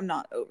that like I'm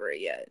not over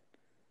it yet.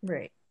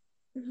 right.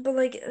 But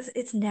like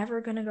it's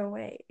never gonna go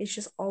away. It's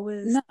just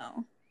always,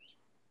 No.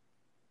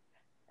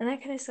 and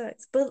that kind of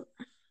sucks. But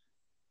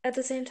at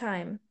the same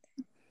time,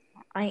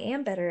 I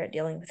am better at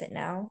dealing with it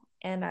now,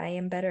 and I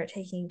am better at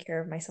taking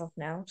care of myself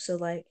now. So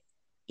like,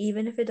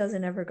 even if it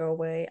doesn't ever go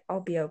away,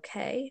 I'll be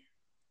okay.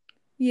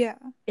 Yeah.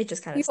 It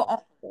just kind of You sucks.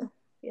 al- So,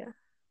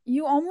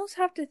 you almost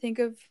have to think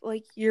of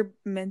like your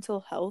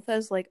mental health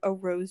as like a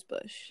rose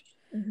bush.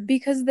 Mm-hmm.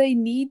 because they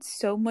need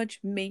so much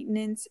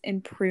maintenance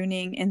and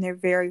pruning, and they're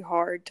very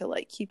hard to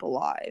like keep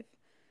alive,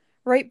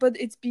 right? But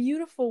it's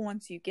beautiful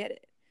once you get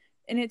it,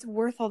 and it's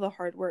worth all the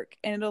hard work,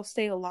 and it'll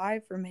stay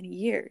alive for many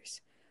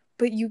years.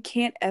 But you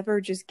can't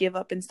ever just give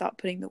up and stop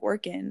putting the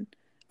work in,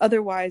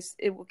 otherwise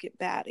it will get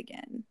bad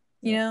again,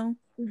 you Yeah. know?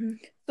 Mm-hmm.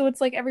 So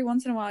it's like every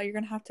once in a while you're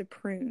gonna have to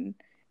prune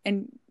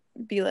and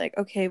be like,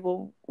 okay,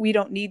 well, we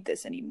don't need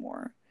this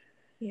anymore.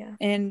 Yeah.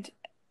 And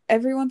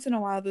every once in a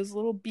while, those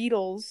little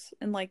beetles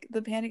and like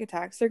the panic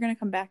attacks, they're gonna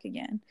come back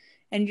again.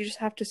 And you just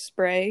have to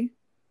spray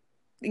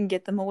and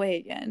get them away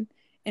again.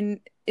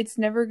 And it's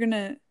never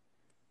gonna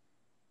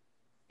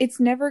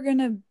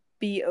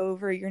be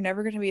over. You're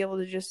never gonna be able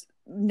to just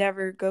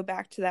never go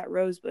back to that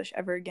rose bush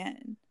ever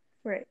again.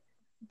 Right.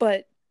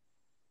 But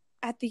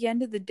at the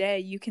end of the day,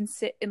 you can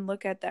sit and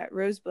look at that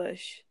rose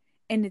bush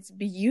and it's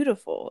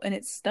beautiful and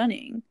it's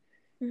stunning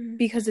Mm-hmm.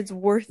 because it's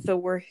worth the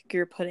work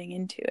you're putting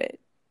into it.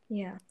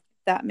 Yeah.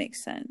 That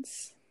makes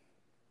sense.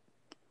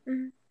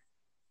 Mm-hmm.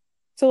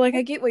 So like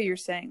I get what you're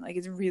saying. Like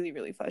it's really,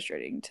 really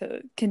frustrating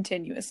to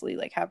continuously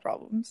like have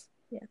problems.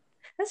 Yeah.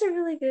 That's a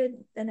really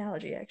good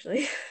analogy,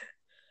 actually.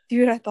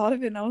 Dude, I thought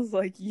of it and I was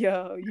like,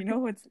 yo, you know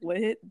what's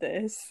lit?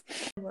 This.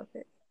 I love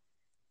it.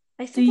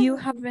 I Do think you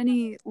have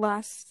any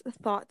last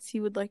thoughts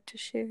you would like to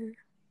share?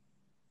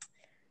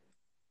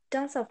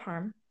 don't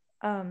self-harm.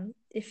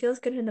 It feels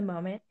good in the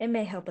moment. It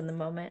may help in the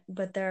moment,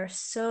 but there are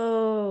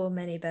so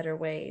many better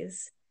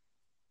ways.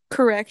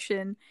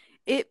 Correction.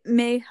 It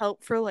may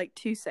help for like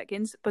 2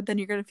 seconds, but then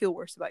you're gonna feel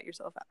worse about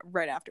yourself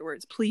right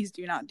afterwards. Please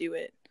do not do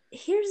it.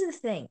 Here's the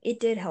thing, it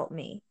did help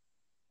me.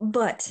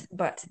 But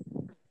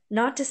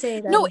not to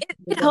say that No, like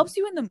it helps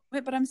you in the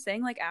moment, but I'm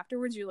saying like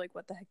afterwards, you're like,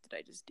 what the heck did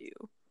I just do?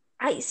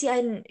 I see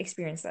I didn't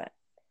experience that.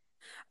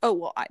 Oh,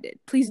 well, I did.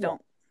 Please Yeah.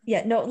 don't.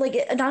 Yeah, no, like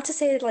not to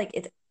say like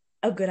it's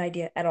a good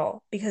idea at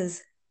all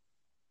because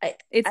I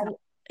It's not.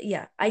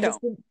 yeah, I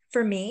just Don't. didn't,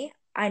 for me,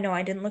 I know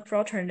I didn't look for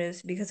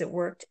alternatives because it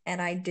worked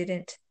and I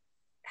didn't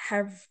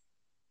have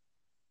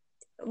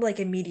like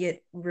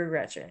immediate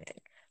regrets or anything.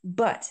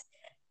 But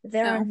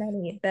there are No.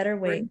 many better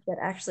ways Word. that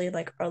actually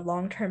like are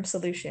long-term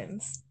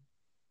solutions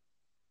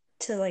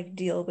to like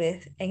deal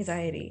with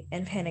anxiety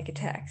and panic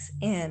attacks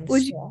and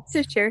Would you stress.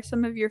 like to share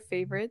some of your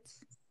favorites?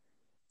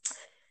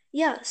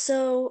 Yeah,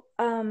 so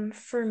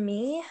for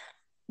me,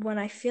 when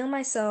I feel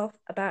myself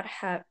about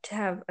have to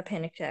have a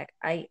panic attack,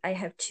 I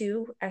have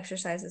two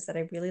exercises that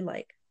I really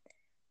like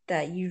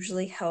that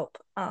usually help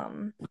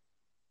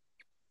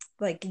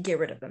like get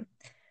rid of them.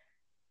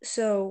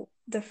 So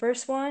the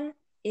first one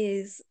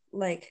is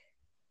like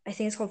I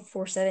think it's called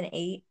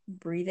 478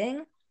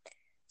 breathing.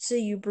 So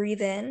you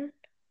breathe in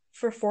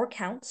for 4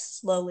 counts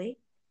slowly,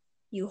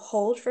 you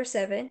hold for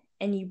 7,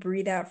 and you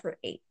breathe out for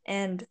 8.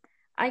 And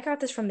I got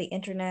this from the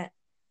internet.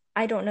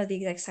 I don't know the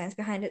exact science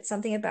behind it.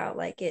 Something about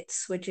like it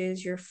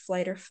switches your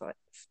fight or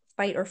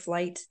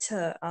flight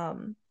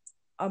to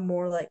a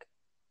more like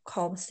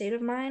calm state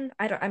of mind.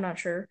 I'm not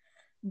sure,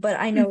 but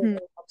I know it Mm-hmm.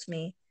 really helps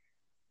me.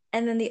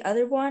 And then the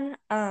other one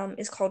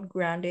is called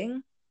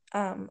grounding,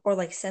 or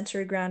like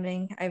sensory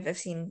grounding. I've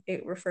seen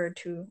it referred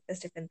to as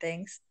different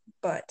things,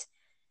 but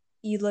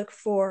you look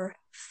for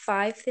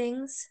 5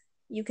 things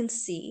you can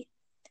see,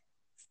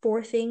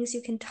 4 things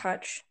you can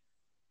touch,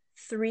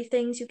 3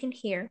 things you can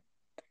hear,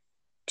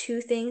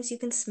 2 things you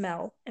can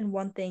smell, and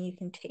 1 thing you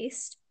can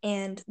taste.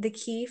 And the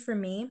key for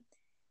me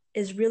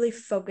is really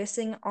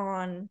focusing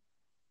on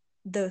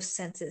those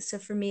senses. So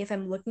for me, if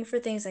I'm looking for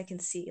things I can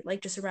see,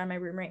 like just around my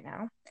room right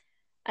now,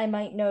 I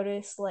might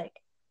notice like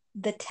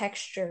the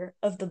texture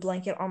of the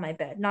blanket on my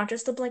bed. Not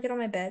just the blanket on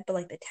my bed, but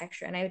like the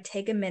texture. And I would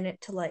take a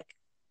minute to like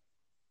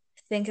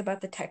think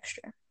about the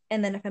texture.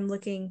 And then if I'm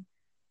looking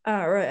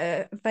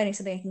or finding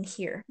something I can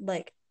hear,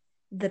 like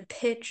the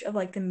pitch of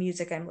like the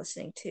music I'm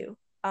listening to,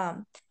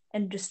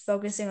 and just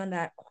focusing on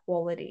that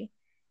quality.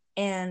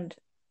 And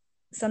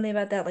something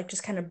about that like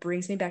just kind of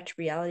brings me back to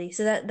reality.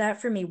 So that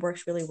for me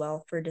works really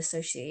well for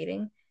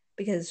dissociating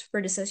because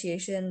for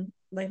dissociation,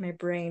 like my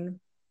brain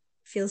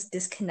feels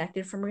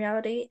disconnected from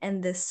reality,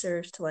 and this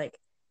serves to like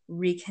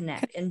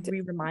reconnect and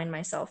re-remind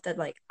myself that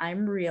like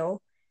I'm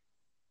real,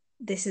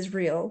 this is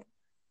real,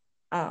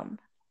 um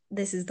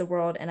this is the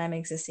world and I'm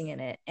existing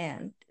in it,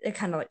 and it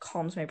kind of like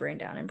calms my brain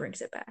down and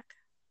brings it back.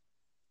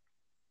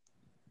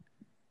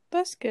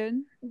 That's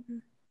good. Mm-hmm.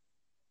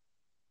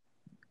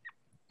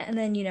 And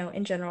then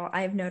in general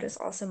I've noticed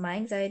also my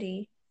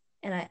anxiety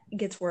and it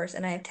gets worse,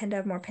 and I tend to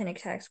have more panic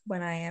attacks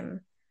when I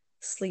am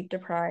sleep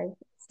deprived.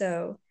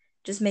 So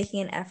just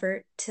making an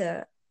effort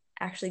to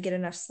actually get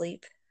enough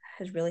sleep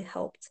has really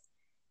helped.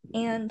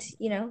 And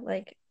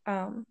like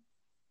talking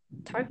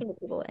to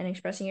people and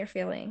expressing your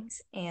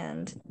feelings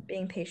and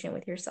being patient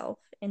with yourself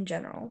in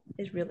general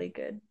is really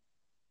good.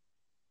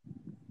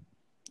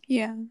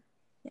 Yeah.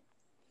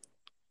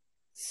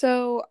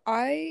 So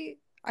I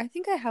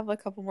think I have a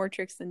couple more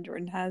tricks than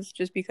Jordan has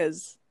just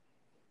because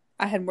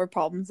I had more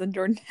problems than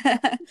Jordan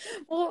had.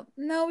 Well,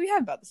 no, we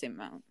had about the same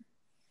amount.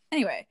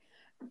 Anyway,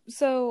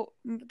 so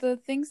the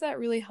things that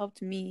really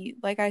helped me,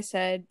 like I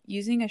said,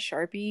 using a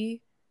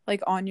Sharpie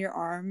like on your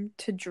arm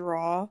to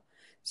draw.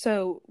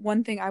 So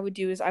one thing I would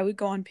do is I would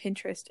go on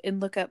Pinterest and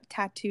look up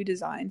tattoo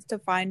designs to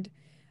find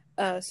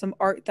some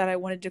art that I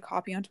wanted to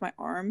copy onto my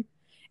arm.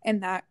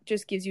 And that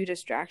just gives you a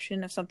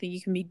distraction of something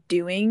you can be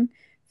doing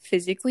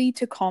physically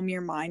to calm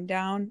your mind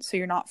down so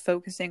you're not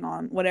focusing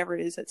on whatever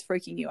it is that's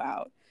freaking you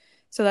out.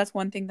 So that's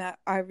one thing that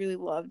I really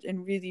loved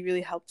and really,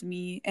 really helped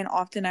me. And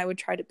often I would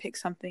try to pick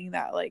something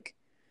that like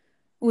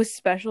was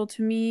special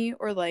to me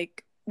or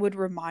like would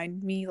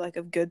remind me like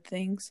of good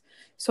things.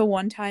 So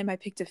one time I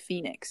picked a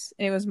phoenix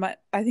and it was my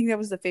I think that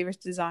was the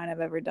favorite design I've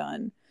ever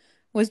done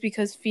was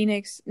because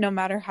phoenix no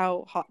matter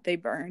how hot they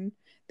burn,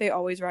 they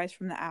always rise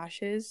from the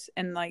ashes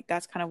and like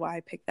that's kind of why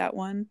I picked that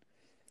one.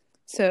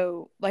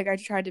 So like I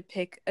tried to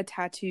pick a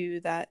tattoo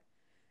that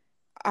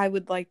I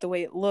would like the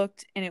way it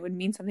looked and it would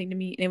mean something to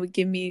me and it would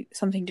give me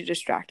something to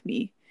distract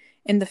me.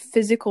 And the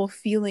physical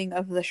feeling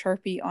of the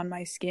Sharpie on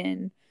my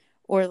skin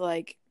or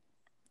like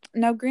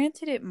now,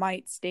 granted, it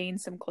might stain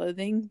some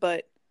clothing,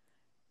 but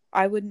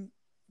I would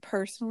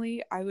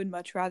personally, I would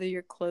much rather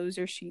your clothes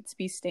or sheets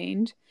be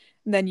stained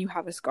than you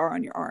have a scar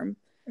on your arm.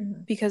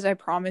 Mm-hmm. Because I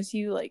promise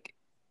you, like,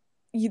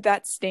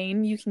 that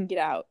stain you can get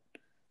out.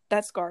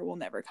 That scar will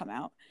never come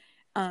out.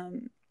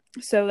 Um,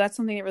 so that's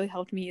something that really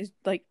helped me is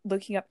like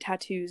looking up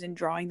tattoos and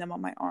drawing them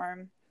on my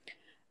arm.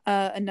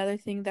 Another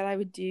thing that I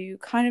would do,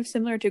 kind of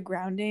similar to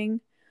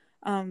grounding,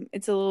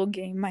 it's a little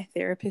game my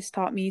therapist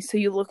taught me. So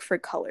you look for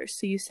colors.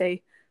 So you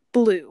say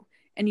blue,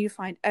 and you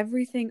find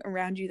everything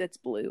around you that's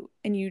blue,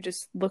 and you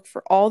just look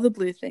for all the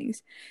blue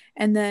things.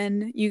 And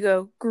then you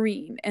go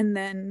green, and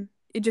then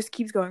it just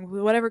keeps going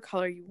with whatever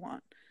color you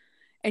want.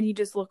 And you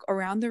just look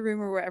around the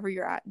room or wherever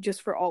you're at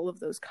just for all of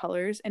those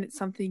colors. And it's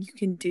something you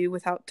can do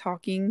without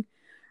talking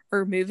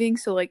or moving.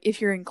 So, like, if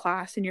you're in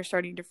class and you're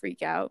starting to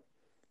freak out,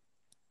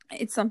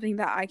 it's something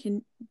that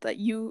that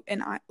you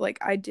and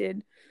I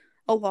did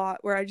a lot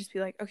where I just be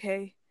like,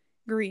 okay,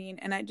 green.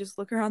 And I just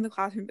look around the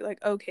classroom and be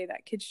like, okay,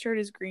 that kid's shirt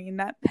is green,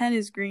 that pen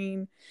is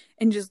green,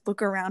 and just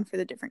look around for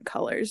the different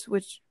colors,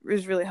 which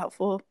is really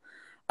helpful.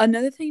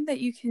 Another thing that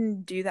you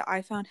can do that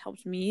I found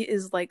helped me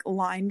is like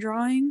line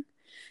drawing.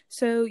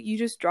 So you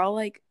just draw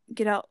like,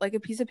 get out like a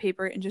piece of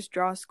paper and just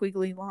draw a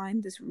squiggly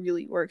line. This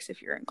really works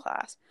if you're in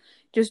class.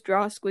 Just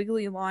draw a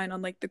squiggly line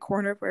on like the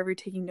corner of wherever you're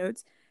taking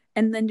notes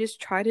and then just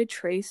try to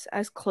trace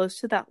as close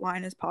to that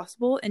line as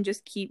possible and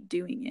just keep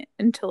doing it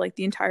until like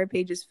the entire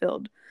page is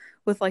filled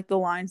with like the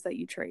lines that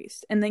you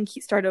traced and then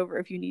start over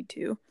if you need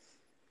to.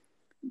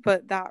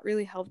 But that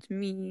really helped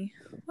me.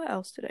 What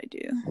else did I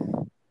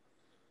do?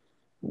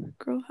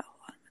 Girl, how a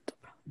lot of mental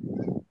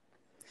problems.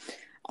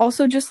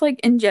 Also, just like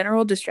in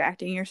general,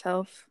 distracting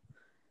yourself.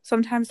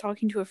 Sometimes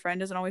talking to a friend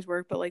doesn't always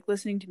work, but like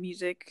listening to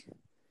music,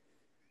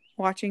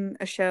 watching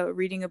a show,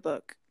 reading a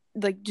book,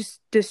 like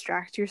just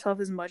distract yourself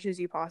as much as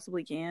you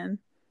possibly can.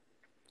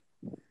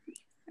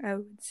 I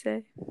would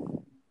say.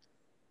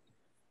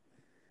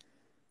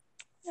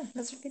 Yeah,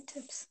 those are good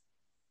tips.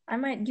 I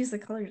might use the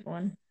colors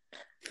one.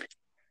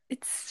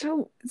 It's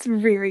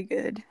very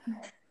good.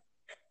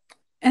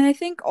 And I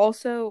think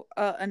also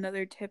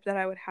another tip that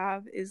I would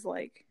have is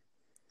like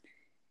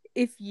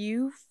if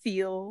you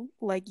feel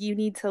like you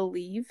need to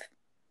leave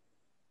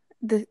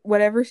the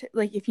whatever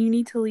like if you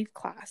need to leave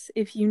class,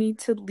 if you need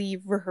to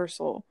leave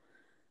rehearsal,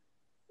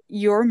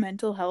 your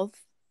mental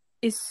health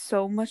is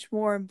so much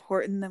more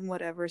important than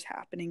whatever's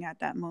happening at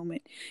that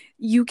moment.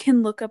 You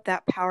can look up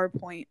that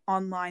PowerPoint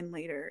online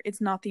later. It's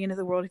not the end of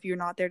the world if you're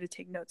not there to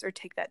take notes or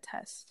take that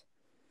test.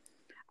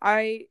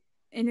 And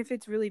if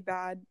it's really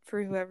bad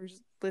for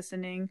whoever's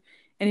listening,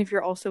 and if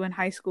you're also in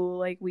high school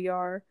like we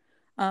are,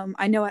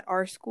 I know at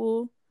our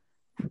school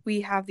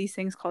we have these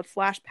things called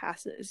flash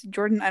passes.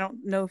 Jordan, I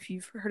don't know if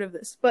you've heard of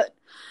this, but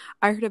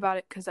I heard about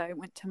it because I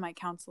went to my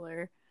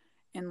counselor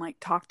and like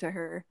talked to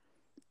her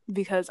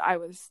because I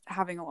was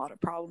having a lot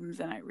of problems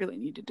and I really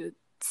needed to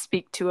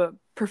speak to a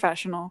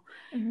professional.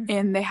 Mm-hmm.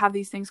 And they have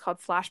these things called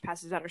flash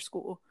passes at our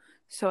school.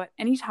 So at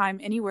any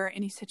time, anywhere,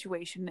 any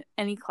situation,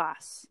 any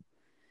class,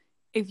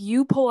 if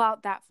you pull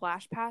out that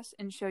flash pass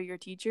and show your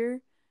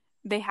teacher,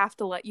 they have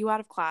to let you out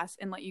of class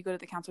and let you go to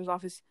the counselor's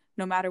office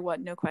no matter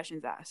what, no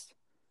questions asked.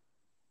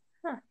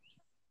 Huh.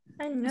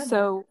 I didn't know that.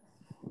 So,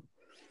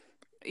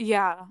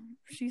 yeah,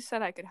 she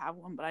said I could have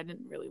one, but I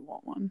didn't really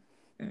want one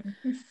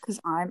Mm-hmm. because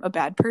I'm a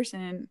bad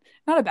person.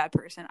 Not a bad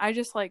person.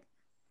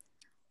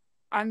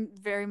 I'm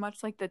very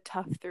much like the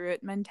tough through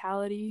it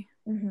mentality.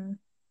 Mm-hmm.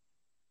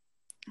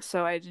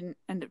 So I didn't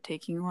end up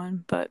taking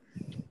one, but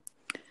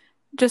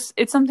just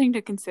it's something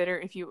to consider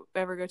if you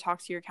ever go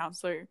talk to your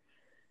counselor.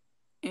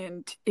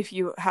 And if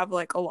you have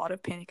like a lot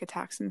of panic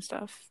attacks and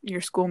stuff,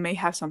 your school may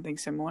have something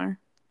similar.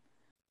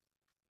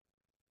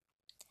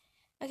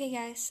 Okay,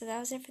 guys, so that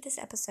was it for this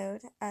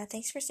episode.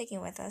 Thanks for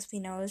sticking with us. We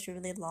know it was a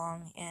really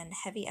long and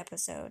heavy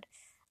episode,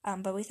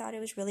 but we thought it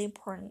was really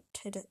important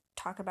to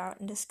talk about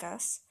and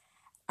discuss.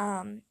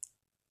 Um,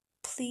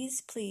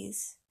 please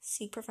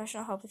seek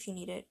professional help if you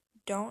need it.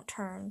 Don't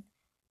turn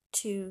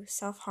to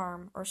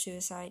self-harm or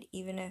suicide,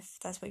 even if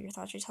that's what your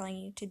thoughts are telling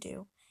you to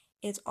do.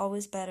 It's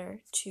always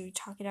better to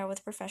talk it out with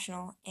a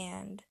professional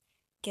and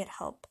get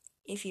help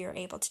if you're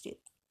able to do that.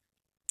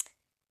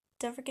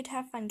 Don't forget to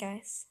have fun,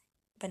 guys,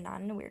 but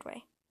not in a weird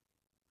way.